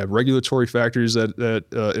factors. You could have regulatory factors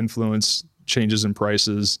that influence changes in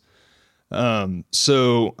prices.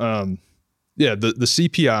 Yeah, the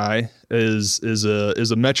CPI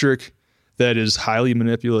is a metric that is highly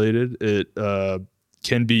manipulated. It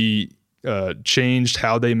can be changed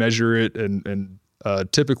how they measure it, and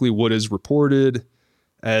typically what is reported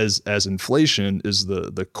as inflation is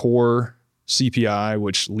the core CPI,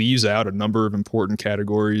 which leaves out a number of important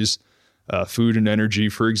categories, food and energy,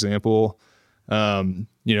 for example. The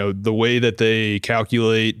way that they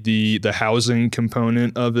calculate the housing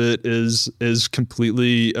component of it is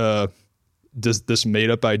completely this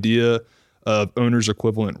made up idea of owner's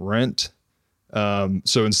equivalent rent.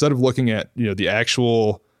 So instead of looking at the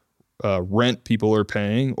actual rent people are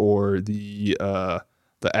paying or the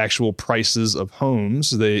actual prices of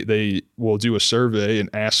homes, they will do a survey and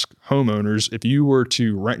ask homeowners, if you were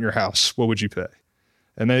to rent your house, what would you pay?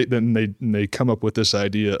 And they come up with this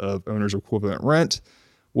idea of owner's equivalent rent,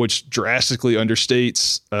 which drastically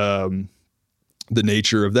understates the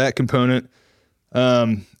nature of that component.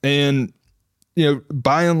 And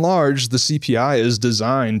by and large, the CPI is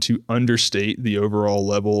designed to understate the overall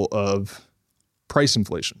level of price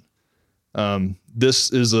inflation.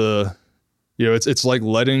 This is it's like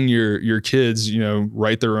letting your kids,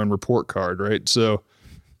 write their own report card, right? So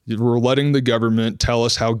We're letting the government tell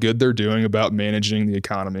us how good they're doing about managing the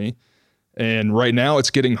economy. And right now it's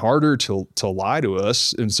getting harder to lie to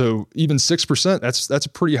us. And so even 6%, that's a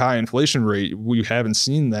pretty high inflation rate. We haven't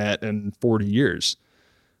seen that in 40 years.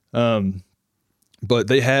 But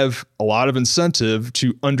they have a lot of incentive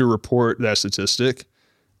to underreport that statistic.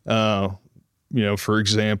 For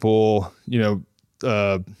example,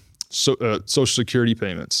 Social Security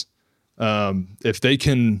payments. If they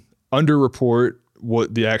can underreport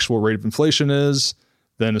what the actual rate of inflation is,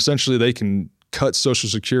 then essentially they can cut Social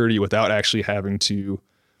Security without actually having to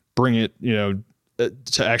bring it,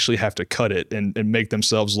 to actually have to cut it and make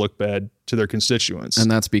themselves look bad to their constituents. And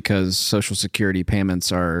that's because Social Security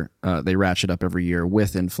payments are, they ratchet up every year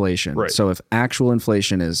with inflation. Right. So if actual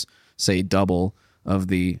inflation is, say, double of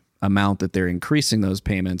the amount that they're increasing those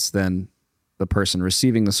payments, then the person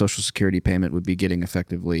receiving the Social Security payment would be getting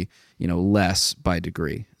effectively, less by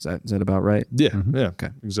degree. Is that about right? Yeah. Mm-hmm. Yeah. Okay.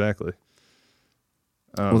 Exactly.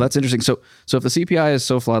 Well, that's interesting. So if the CPI is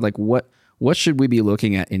so flawed, like what should we be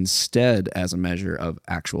looking at instead as a measure of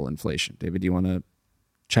actual inflation? David, do you want to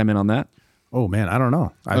chime in on that? Oh man, I don't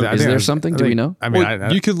know. Is there something? Do we know? I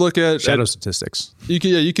mean, you could look at shadow statistics. You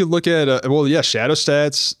could look at Shadow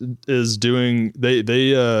Stats is doing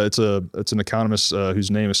it's an economist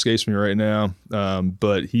whose name escapes me right now,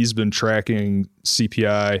 but he's been tracking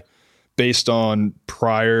CPI based on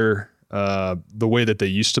prior the way that they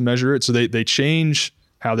used to measure it. So they change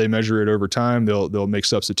how they measure it over time. They'll make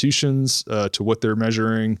substitutions to what they're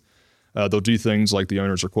measuring. They'll do things like the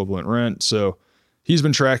owner's equivalent rent. So he's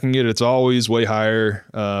been tracking it. It's always way higher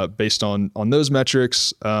based on those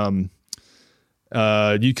metrics. You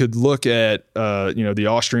could look at, the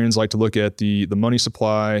Austrians like to look at the money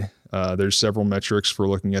supply. There's several metrics for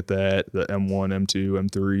looking at that, the M1, M2,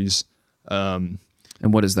 M3s.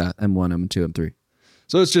 And what is that? M1, M2, M3?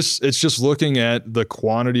 So it's just looking at the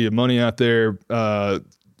quantity of money out there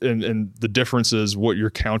and the differences, what you're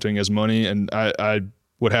counting as money. And I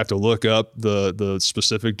would have to look up the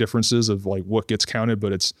specific differences of like what gets counted,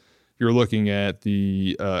 but you're looking at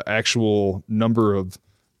the actual number of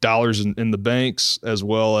dollars in the banks as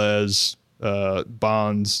well as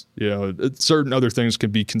bonds. Certain other things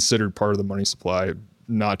can be considered part of the money supply,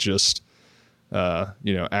 not just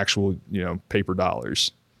actual paper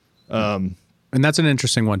dollars. And that's an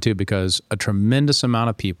interesting one too, because a tremendous amount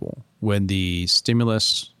of people, when the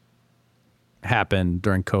stimulus happened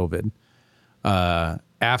during COVID,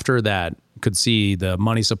 after that could see the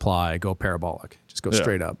money supply go parabolic, just go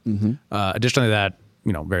straight up. Mm-hmm. Additionally, that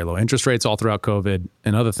very low interest rates all throughout COVID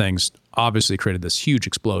and other things obviously created this huge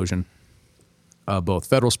explosion of both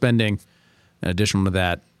federal spending, in addition to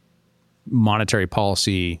that, monetary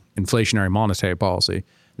policy, inflationary monetary policy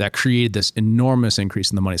that created this enormous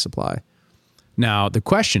increase in the money supply. Now, the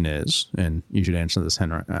question is, and you should answer this,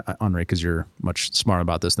 Henry, because you're much smarter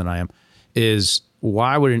about this than I am, is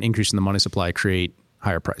why would an increase in the money supply create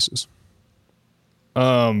higher prices?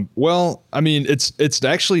 Well, I mean, it's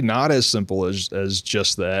actually not as simple as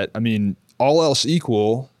just that. I mean, all else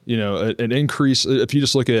equal, an increase, if you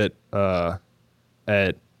just look at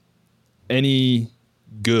any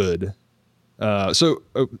good, so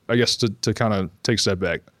I guess to kind of take a step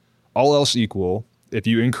back, all else equal, if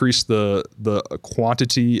you increase the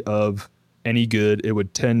quantity of any good, it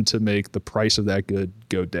would tend to make the price of that good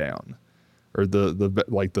go down, or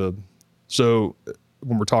so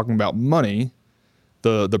when we're talking about money,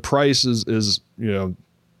 the price is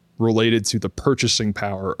related to the purchasing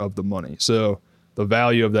power of the money. So the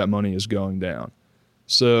value of that money is going down.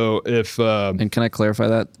 So if and can I clarify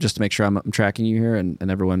that just to make sure I'm tracking you here and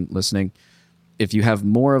everyone listening? If you have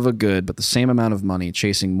more of a good but the same amount of money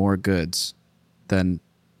chasing more goods, then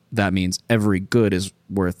that means every good is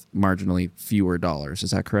worth marginally fewer dollars.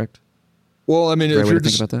 Is that correct? Well, I mean, if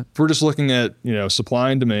we're just looking at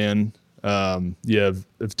supply and demand,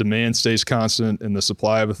 if demand stays constant and the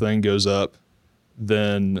supply of a thing goes up,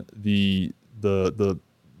 then the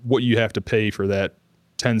what you have to pay for that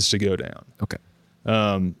tends to go down. Okay.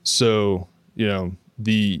 So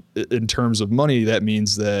in terms of money, that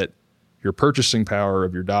means that your purchasing power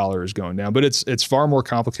of your dollar is going down, but it's far more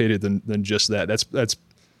complicated than just that. That's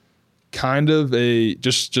kind of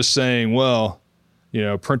just saying, well,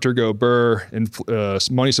 printer go burr and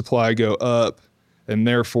money supply go up, and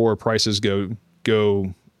therefore prices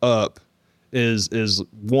go up is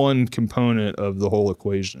one component of the whole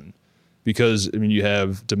equation. Because I mean, you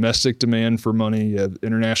have domestic demand for money, you have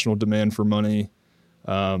international demand for money.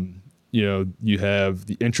 You have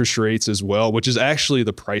the interest rates as well, which is actually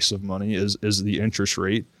the price of money is the interest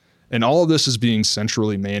rate. And all of this is being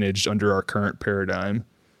centrally managed under our current paradigm.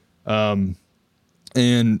 And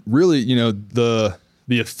really, the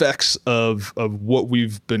the effects of what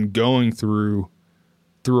we've been going through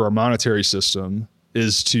our monetary system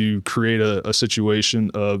is to create a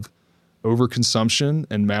situation of overconsumption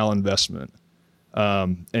and malinvestment.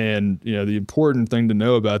 And the important thing to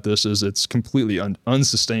know about this is it's completely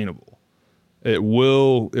unsustainable. It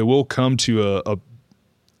will come to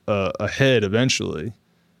a head eventually.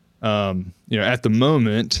 At the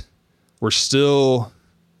moment, we're still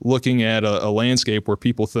looking at a landscape where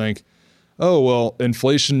people think, oh, well,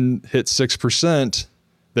 inflation hit 6%,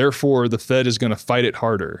 therefore the Fed is going to fight it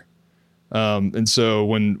harder. And so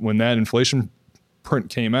when that inflation print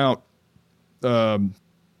came out, the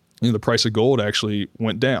price of gold actually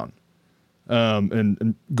went down.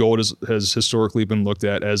 And gold has historically been looked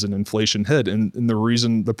at as an inflation hedge. And the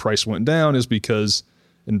reason the price went down is because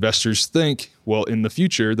investors think, well, in the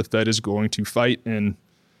future, the Fed is going to fight and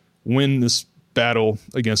win this battle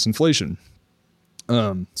against inflation.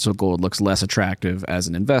 So gold looks less attractive as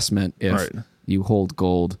an investment if Right. you hold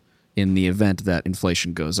gold in the event that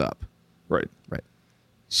inflation goes up. Right. Right.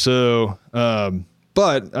 So,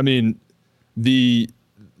 but I mean, the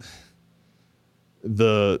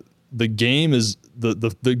game is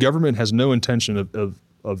the government has no intention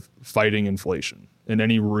of fighting inflation in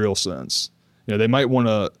any real sense. They might want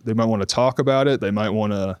to talk about it. They might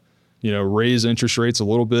want to, raise interest rates a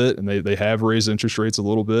little bit, and they have raised interest rates a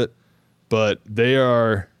little bit, but they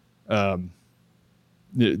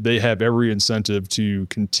have every incentive to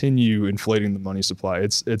continue inflating the money supply.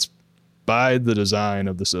 It's by the design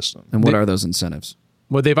of the system. And what are those incentives?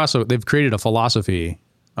 Well, they've created a philosophy,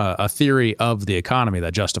 a theory of the economy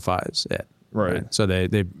that justifies it. Right. So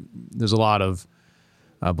there's a lot of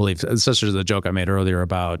belief, such as the joke I made earlier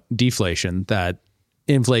about deflation, that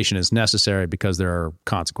inflation is necessary because there are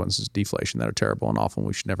consequences of deflation that are terrible and awful, and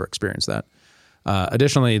we should never experience that.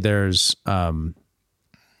 Additionally, there's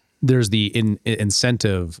the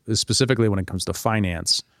incentive, specifically when it comes to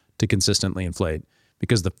finance, to consistently inflate,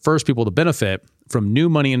 because the first people to benefit from new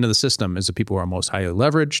money into the system is the people who are most highly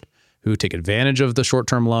leveraged, who take advantage of the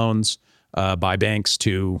short-term loans by banks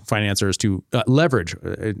to financiers to leverage.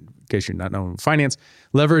 In case you're not knowing finance,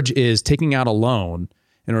 leverage is taking out a loan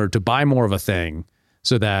in order to buy more of a thing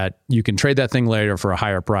so that you can trade that thing later for a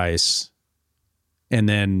higher price, and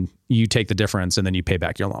then you take the difference and then you pay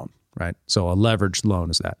back your loan, right? So a leveraged loan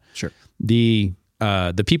is that. Sure. The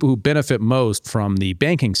people who benefit most from the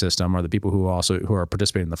banking system are the people who are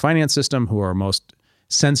participating in the finance system, who are most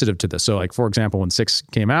sensitive to this. So, like, for example, when 6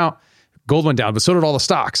 came out, gold went down, but so did all the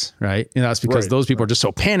stocks, right? And that's because those people are just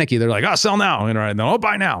so panicky. They're like, oh, sell now, and then, oh,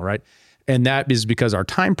 buy now, right? And that is because our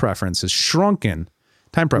time preference has shrunken.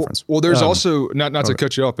 Time preference. Well, there's also not to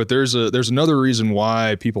cut you off, but there's another reason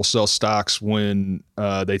why people sell stocks when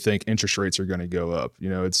they think interest rates are going to go up.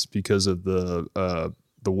 It's because of the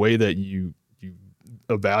way that you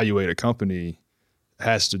evaluate a company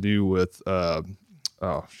has to do with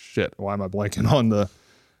oh shit, why am I blanking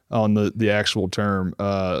on the actual term?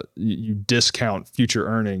 You discount future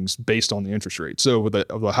earnings based on the interest rate. So with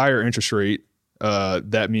a higher interest rate,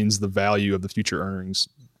 that means the value of the future earnings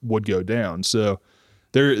would go down. So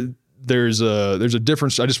there's a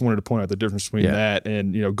difference. I just wanted to point out the difference between that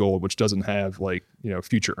and gold, which doesn't have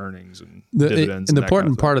future earnings and dividends. And the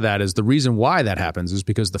important part of that is the reason why that happens is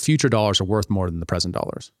because the future dollars are worth more than the present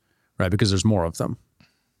dollars, right? Because there's more of them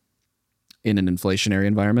in an inflationary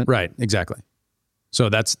environment. Right. Exactly. So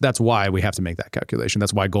that's why we have to make that calculation.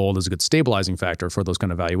 That's why gold is a good stabilizing factor for those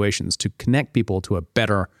kind of valuations, to connect people to a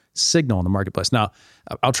better signal in the marketplace. Now,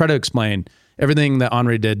 I'll try to explain everything that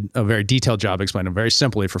Henri did a very detailed job explaining very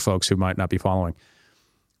simply for folks who might not be following.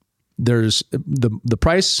 There's the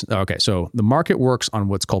price. Okay, so the market works on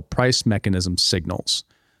what's called price mechanism signals.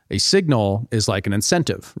 A signal is like an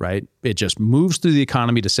incentive, right? It just moves through the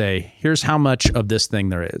economy to say, here's how much of this thing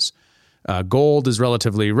there is. Gold is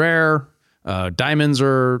relatively rare. Diamonds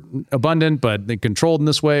are abundant, but they're controlled in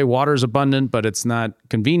this way. Water is abundant, but it's not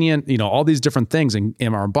convenient. All these different things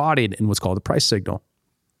are embodied in what's called the price signal.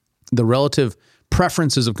 The relative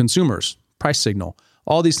preferences of consumers, price signal.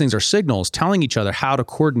 All these things are signals telling each other how to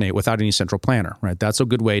coordinate without any central planner, right? That's a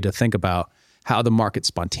good way to think about how the market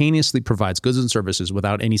spontaneously provides goods and services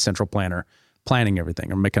without any central planner planning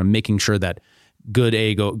everything, or making sure that good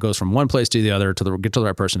A goes from one place to the other to get to the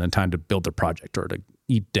right person in time to build their project or to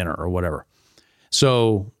eat dinner or whatever.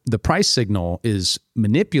 So the price signal is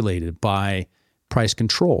manipulated by price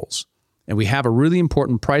controls. And we have a really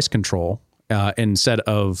important price control instead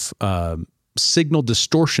of signal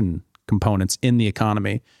distortion components in the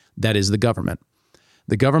economy, that is the government.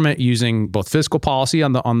 The government, using both fiscal policy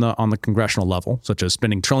on the congressional level, such as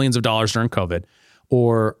spending trillions of dollars during COVID,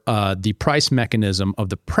 or the price mechanism of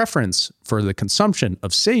the preference for the consumption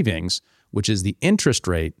of savings, which is the interest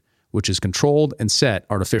rate, which is controlled and set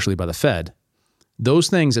artificially by the Fed. Those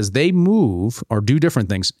things, as they move or do different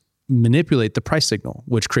things, manipulate the price signal,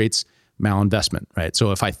 which creates malinvestment, right?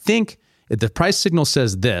 So if I think if the price signal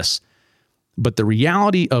says this, but the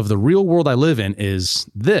reality of the real world I live in is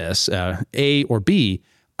this, A or B,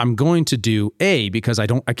 I'm going to do A because I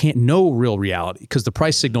can't know real reality because the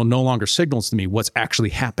price signal no longer signals to me what's actually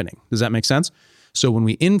happening. Does that make sense? So when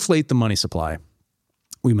we inflate the money supply,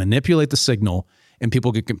 we manipulate the signal and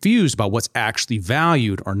people get confused about what's actually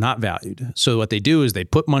valued or not valued. So what they do is they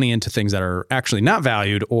put money into things that are actually not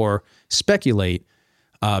valued or speculate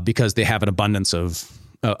because they have an abundance of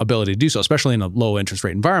ability to do so, especially in a low interest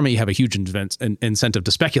rate environment. You have a huge incentive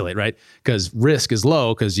to speculate, right? Because risk is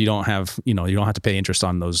low because you don't have to pay interest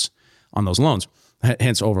on those loans,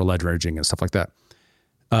 hence over leveraging and stuff like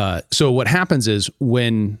that. So what happens is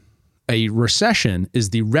when a recession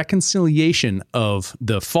is the reconciliation of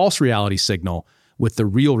the false reality signal with the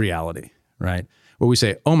real reality, right? Where we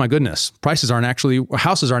say, oh my goodness, houses aren't actually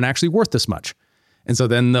worth this much. And so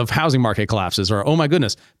then the housing market collapses, or, oh my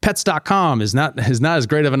goodness, pets.com is not as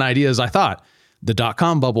great of an idea as I thought. The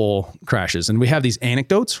 .com bubble crashes. And we have these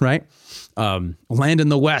anecdotes, right? Land in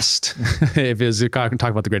the West, if it's, I can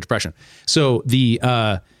talk about the Great Depression. So the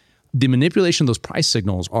manipulation of those price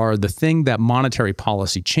signals are the thing that monetary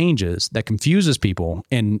policy changes that confuses people,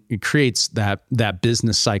 and it creates that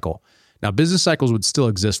business cycle. Now, business cycles would still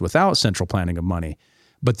exist without central planning of money,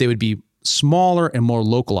 but they would be smaller and more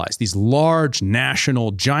localized. These large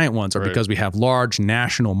national giant ones are because we have large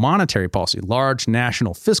national monetary policy, large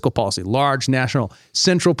national fiscal policy, large national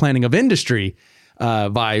central planning of industry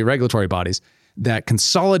by regulatory bodies that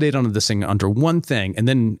consolidate onto this thing under one thing. And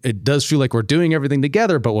then it does feel like we're doing everything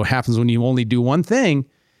together, but what happens when you only do one thing,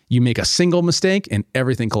 you make a single mistake and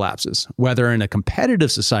everything collapses. Whether in a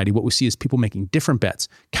competitive society, what we see is people making different bets,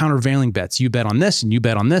 countervailing bets. You bet on this and you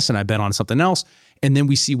bet on this and I bet on something else. And then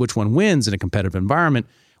we see which one wins in a competitive environment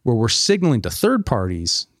where we're signaling to third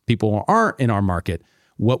parties, people who aren't in our market,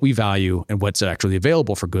 what we value and what's actually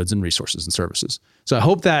available for goods and resources and services. So I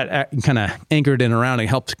hope that kind of anchored in around and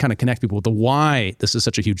helped kind of connect people with the why this is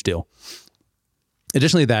such a huge deal.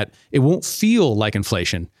 Additionally, that it won't feel like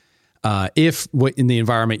inflation if what in the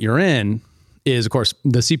environment you're in is, of course,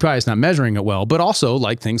 the CPI is not measuring it well, but also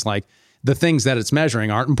like things like the things that it's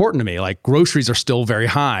measuring aren't important to me. Like groceries are still very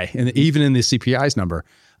high, and even in the CPI's number.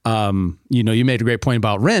 You made a great point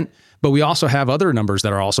about rent, but we also have other numbers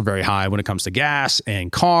that are also very high when it comes to gas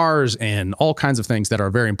and cars and all kinds of things that are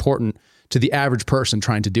very important to the average person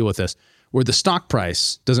trying to deal with this, where the stock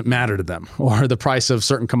price doesn't matter to them, or the price of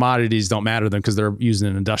certain commodities don't matter to them because they're using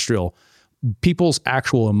an industrial. People's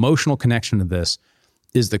actual emotional connection to this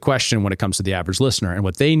is the question when it comes to the average listener. And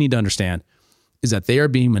what they need to understand is that they are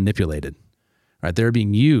being manipulated, right? They're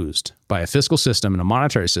being used by a fiscal system and a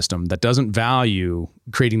monetary system that doesn't value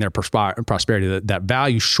creating their prosperity, that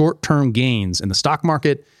value short-term gains in the stock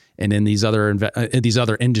market and in these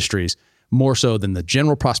other industries more so than the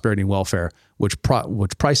general prosperity and welfare, which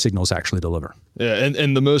price signals actually deliver. Yeah,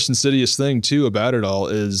 and the most insidious thing too about it all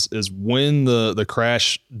is when the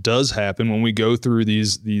crash does happen, when we go through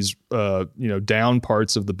these down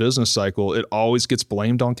parts of the business cycle, it always gets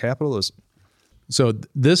blamed on capitalism. So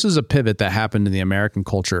this is a pivot that happened in the American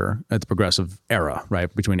culture at the progressive era,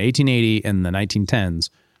 right? Between 1880 and the 1910s,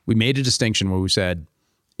 we made a distinction where we said,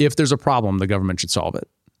 if there's a problem, the government should solve it,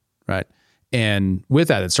 right? And with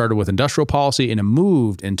that, it started with industrial policy and it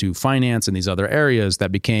moved into finance and these other areas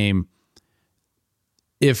that became,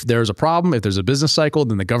 if there's a problem, if there's a business cycle,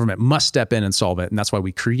 then the government must step in and solve it. And that's why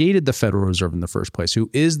we created the Federal Reserve in the first place, who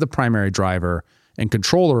is the primary driver and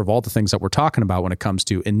controller of all the things that we're talking about when it comes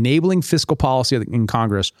to enabling fiscal policy in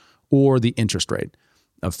Congress or the interest rate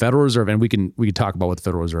of Federal Reserve. And we can talk about what the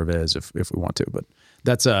Federal Reserve is if we want to, but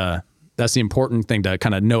that's the important thing to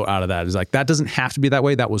kind of note out of that is like, that doesn't have to be that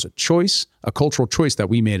way. That was a choice, a cultural choice that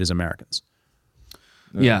we made as Americans.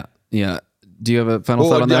 Yeah. Do you have a final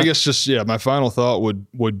thought on that? I guess my final thought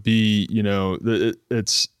would be,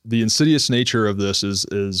 it's the insidious nature of this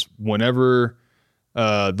is whenever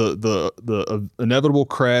the inevitable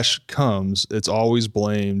crash comes, it's always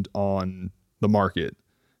blamed on the market.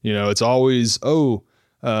 It's always,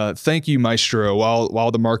 thank you, Maestro,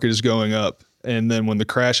 while the market is going up. And then when the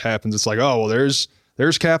crash happens, it's like, oh, well, there's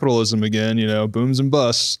capitalism again, booms and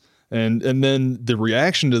busts. And then the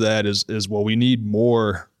reaction to that is, well, we need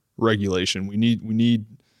more regulation. We need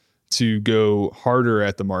to go harder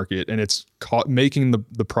at the market, and it's making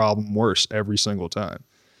the problem worse every single time.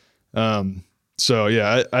 So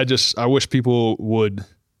yeah, I wish people would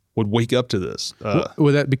would wake up to this.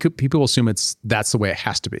 Well, that because people assume that's the way it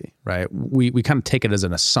has to be, right? We kind of take it as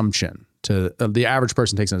an assumption. To the average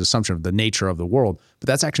person takes an assumption of the nature of the world, but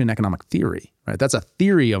that's actually an economic theory, right? That's a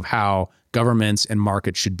theory of how governments and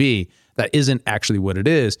markets should be. That isn't actually what it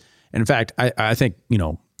is. And in fact, I think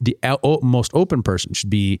the most open person should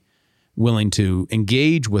be willing to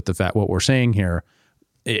engage with the fact what we're saying here,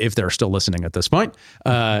 if they're still listening at this point,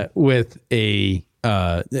 with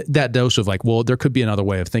that dose of like, well, there could be another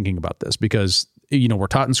way of thinking about this, because we're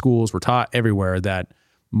taught in schools, we're taught everywhere that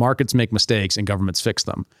markets make mistakes and governments fix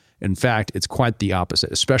them. In fact, it's quite the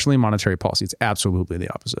opposite, especially in monetary policy. It's absolutely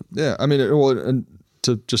the opposite. Yeah, I mean, well, and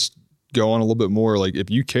to just go on a little bit more, like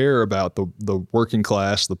if you care about the working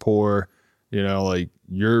class, the poor, like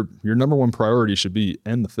your number one priority should be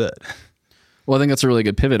end the Fed. Well, I think that's a really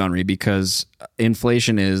good pivot, Henri, because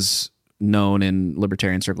inflation is known in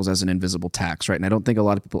libertarian circles as an invisible tax, right? And I don't think a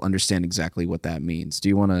lot of people understand exactly what that means. Do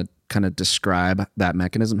you want to kind of describe that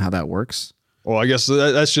mechanism, how that works? Well, I guess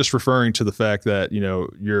that's just referring to the fact that,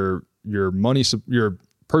 your money, your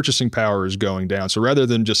purchasing power is going down. So rather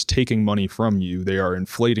than just taking money from you, they are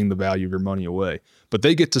inflating the value of your money away. But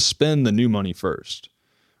they get to spend the new money first,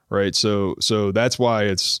 right? So that's why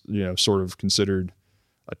it's, sort of considered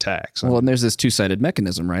a tax. Well, and there's this two-sided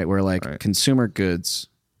mechanism, right? Where consumer goods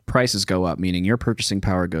prices go up, meaning your purchasing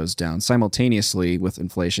power goes down. Simultaneously with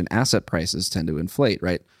inflation, asset prices tend to inflate,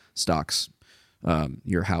 right? Stocks,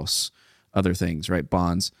 your house, other things, right?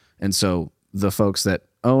 Bonds. And so the folks that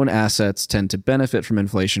own assets tend to benefit from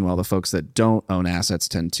inflation, while the folks that don't own assets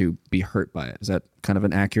tend to be hurt by it. Is that kind of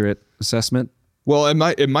an accurate assessment? Well,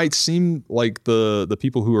 it might seem like the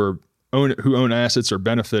people who own assets are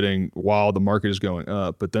benefiting while the market is going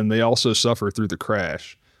up, but then they also suffer through the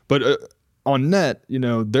crash. But on net,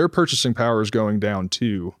 their purchasing power is going down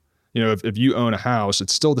too. If you own a house,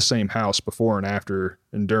 it's still the same house before and after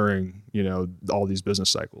and during, all these business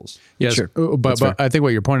cycles. Yes, sure. But I think what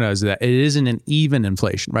you're pointing out is that it isn't an even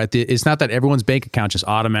inflation, right? It's not that everyone's bank account just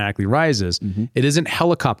automatically rises. Mm-hmm. It isn't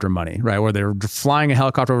helicopter money, right? Where they're flying a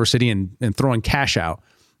helicopter over a city and throwing cash out.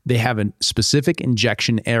 They have specific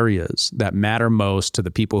injection areas that matter most to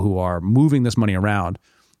the people who are moving this money around.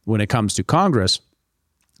 When it comes to Congress,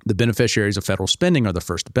 the beneficiaries of federal spending are the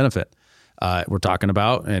first to benefit. We're talking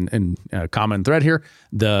about, and a common thread here,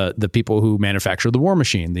 the people who manufacture the war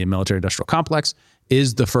machine, the military-industrial complex,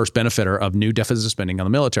 is the first benefiter of new deficit spending on the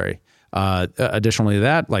military. Additionally to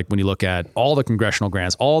that, like when you look at all the congressional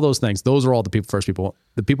grants, all those things, those are all the first people.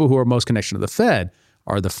 The people who are most connected to the Fed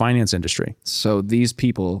are the finance industry. So these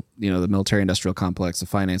people, the military-industrial complex, the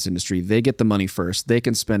finance industry, they get the money first. They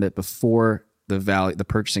can spend it before the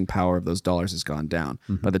purchasing power of those dollars has gone down.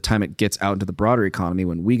 Mm-hmm. By the time it gets out into the broader economy,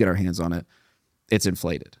 when we get our hands on it, it's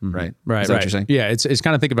inflated, mm-hmm. right? Right. Is that what you're saying? Yeah, it's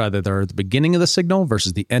kind of think about it that they're at the beginning of the signal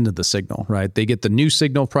versus the end of the signal, right? They get the new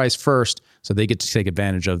signal price first, so they get to take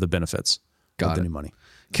advantage of the benefits of the new money.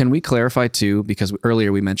 Can we clarify too, because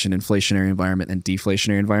earlier we mentioned inflationary environment and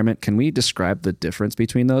deflationary environment. Can we describe the difference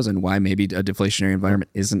between those and why maybe a deflationary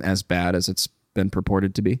environment isn't as bad as it's been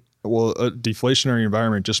purported to be? Well, a deflationary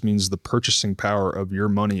environment just means the purchasing power of your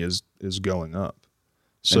money is going up.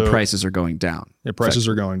 So, and prices are going down. Yeah, prices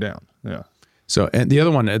are going down. Yeah. So, and the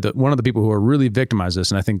other one, one of the people who are really victimized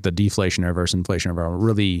this, and I think the deflationary versus inflationary environment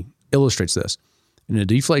really illustrates this. In a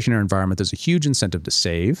deflationary environment, there's a huge incentive to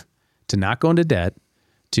save, to not go into debt,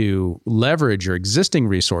 to leverage your existing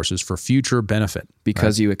resources for future benefit.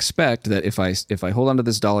 Because you expect that if I hold on to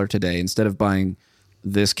this dollar today, instead of buying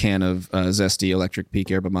this can of Zesty Electric Peak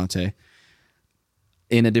Yerba Mate,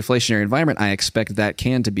 in a deflationary environment, I expect that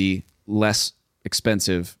can to be less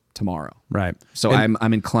expensive tomorrow. Right. So I'm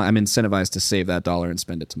incentivized to save that dollar and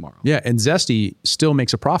spend it tomorrow. Yeah, and Zesty still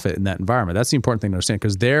makes a profit in that environment. That's the important thing to understand,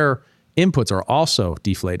 because their inputs are also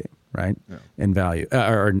deflating, right? Yeah. In value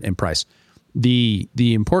or in price. The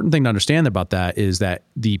important thing to understand about that is that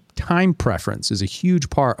the time preference is a huge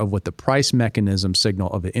part of what the price mechanism signal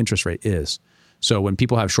of the interest rate is. So when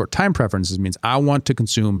people have short time preferences, it means I want to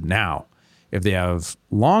consume now. If they have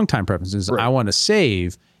long time preferences, right, I want to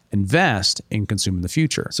save, invest, and consume in the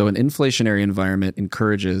future. So an inflationary environment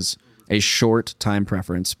encourages a short time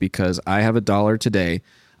preference because I have $1 today.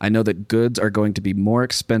 I know that goods are going to be more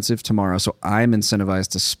expensive tomorrow, so I'm incentivized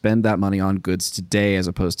to spend that money on goods today as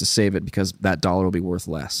opposed to save it because that dollar will be worth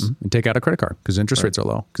less. Mm-hmm. And take out a credit card because interest rates are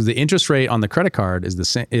low. Because the interest rate on the credit card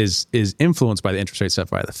is influenced by the interest rate set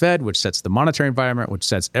by the Fed, which sets the monetary environment, which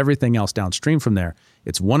sets everything else downstream from there.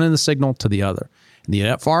 It's one end of the signal to the other. And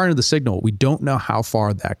the far end of the signal, we don't know how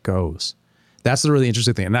far that goes. That's the really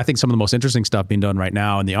interesting thing. And I think some of the most interesting stuff being done right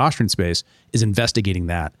now in the Austrian space is investigating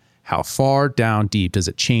that. How far down deep does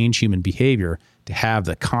it change human behavior to have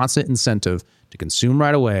the constant incentive to consume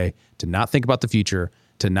right away, to not think about the future,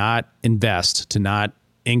 to not invest, to not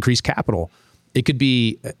increase capital, it could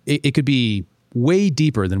be way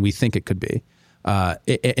deeper than we think it could be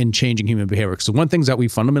in changing human behavior. So one thing that we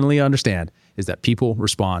fundamentally understand is that people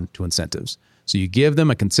respond to incentives. So you give them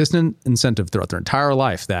a consistent incentive throughout their entire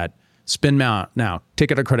life that spend now,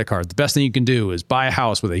 take out a credit card. The best thing you can do is buy a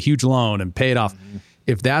house with a huge loan and pay it off. Mm-hmm.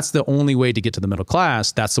 If that's the only way to get to the middle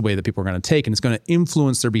class, that's the way that people are going to take, and it's going to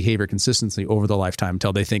influence their behavior consistently over the lifetime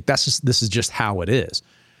until they think this is just how it is.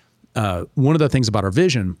 One of the things about our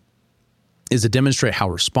vision is to demonstrate how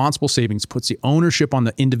responsible savings puts the ownership on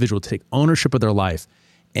the individual to take ownership of their life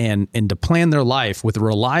and to plan their life with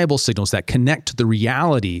reliable signals that connect to the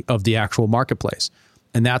reality of the actual marketplace.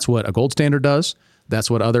 And that's what a gold standard does. That's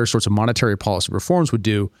what other sorts of monetary policy reforms would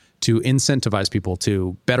do to incentivize people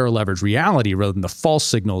to better leverage reality rather than the false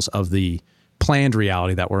signals of the planned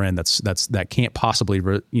reality that we're in that can't possibly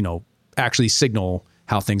actually signal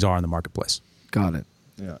how things are in the marketplace. Got it.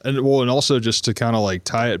 Yeah, and also just to kind of like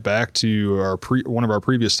tie it back to one of our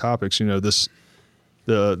previous topics, this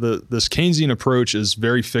Keynesian approach is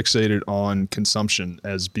very fixated on consumption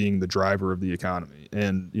as being the driver of the economy,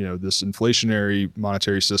 and this inflationary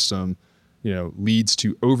monetary system, leads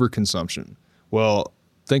to overconsumption. Well,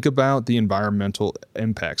 think about the environmental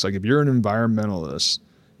impacts. Like if you're an environmentalist,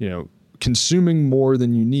 consuming more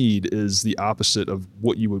than you need is the opposite of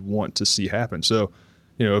what you would want to see happen. So,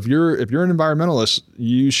 if you're an environmentalist,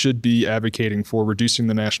 you should be advocating for reducing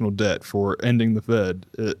the national debt, for ending the Fed.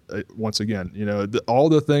 Once again, all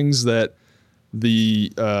the things that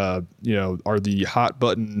are the hot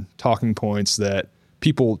button talking points that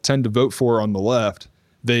people tend to vote for on the left,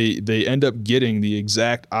 they end up getting the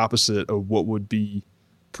exact opposite of what would be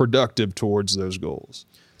productive towards those goals.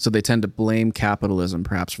 So they tend to blame capitalism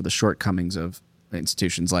perhaps for the shortcomings of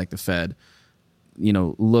institutions like the Fed,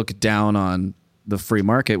 look down on the free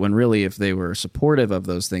market, when really if they were supportive of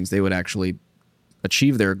those things, they would actually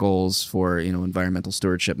achieve their goals for environmental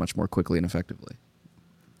stewardship much more quickly and effectively.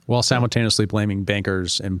 While simultaneously blaming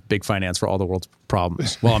bankers and big finance for all the world's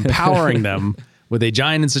problems, while empowering them with a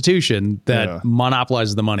giant institution that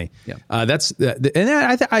monopolizes the money. Yeah. And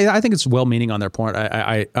I think it's well-meaning on their point.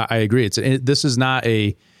 I agree. This is not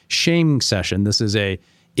a shaming session. This is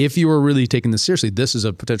if you are really taking this seriously, this is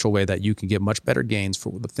a potential way that you can get much better gains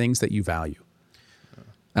for the things that you value.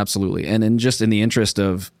 Absolutely. And in the interest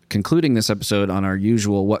of concluding this episode on our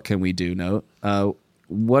usual what can we do note,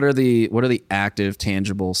 what are the active,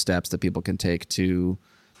 tangible steps that people can take to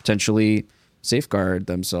potentially safeguard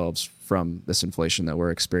themselves from this inflation that we're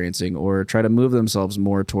experiencing, or try to move themselves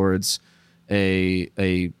more towards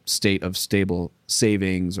a state of stable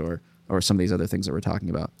savings or some of these other things that we're talking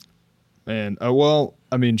about? And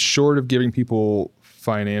short of giving people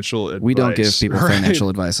financial advice. We don't give people financial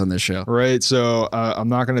advice on this show. Right. So I'm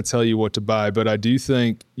not going to tell you what to buy, but I do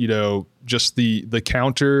think, just the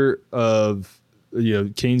counter of,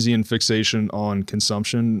 Keynesian fixation on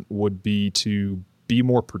consumption would be to be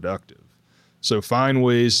more productive. So find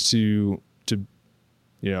ways to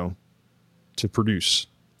produce.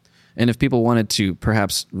 And if people wanted to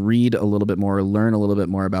perhaps read a little bit more, learn a little bit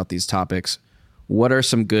more about these topics, what are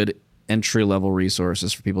some good entry-level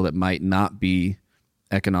resources for people that might not be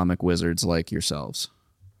economic wizards like yourselves?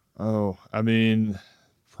 Oh,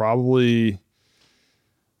 probably.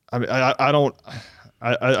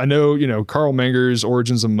 I know, Carl Menger's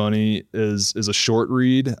Origins of Money is a short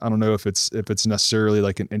read. I don't know if it's necessarily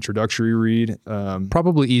like an introductory read.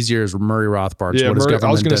 Probably easier is Murray Rothbard's. I was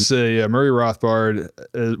going to say, Murray Rothbard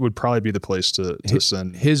would probably be the place to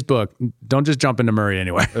send. His book, don't just jump into Murray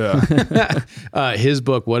anyway. Yeah. His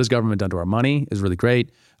book, What Has Government Done to Our Money, is really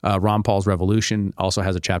great. Ron Paul's Revolution also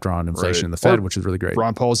has a chapter on inflation and the Fed, which is really great.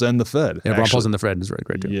 Ron Paul's and the Fed. Yeah, Ron Paul's and the Fed is really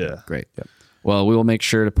great too. Yeah. Great. Yep. Well, we will make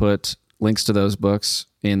sure to put links to those books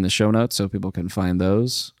in the show notes so people can find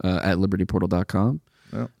those at libertyportal.com.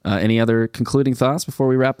 Yep. Any other concluding thoughts before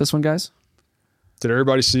we wrap this one, guys? Did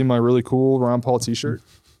everybody see my really cool Ron Paul t-shirt?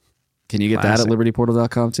 Can you get that at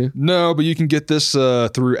libertyportal.com too? No, but you can get this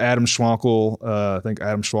through Adam Schwankel, I think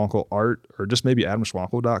Adam Schwankel Art, or just maybe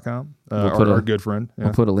adamschwankel.com, our good friend. Yeah.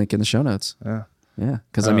 We'll put a link in the show notes. Yeah. Yeah,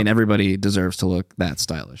 because everybody deserves to look that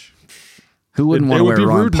stylish. Who wouldn't want to wear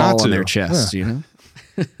Ron Paul on their chest,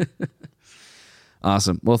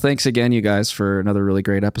 Awesome. Well, thanks again, you guys, for another really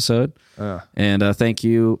great episode. And thank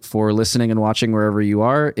you for listening and watching wherever you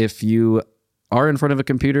are. If you are in front of a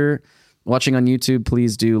computer watching on YouTube,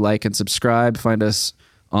 please do like and subscribe. Find us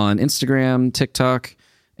on Instagram, TikTok,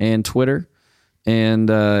 and Twitter.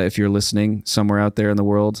 And if you're listening somewhere out there in the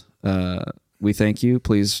world, we thank you.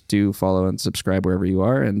 Please do follow and subscribe wherever you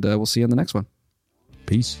are, and we'll see you on the next one.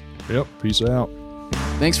 Peace. Yep. Peace out.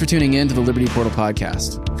 Thanks for tuning in to the Liberty Portal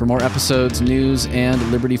podcast. For more episodes, news, and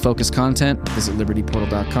Liberty-focused content, visit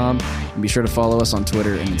libertyportal.com and be sure to follow us on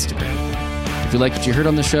Twitter and Instagram. If you liked what you heard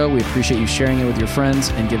on the show, we appreciate you sharing it with your friends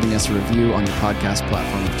and giving us a review on your podcast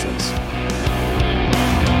platform of choice.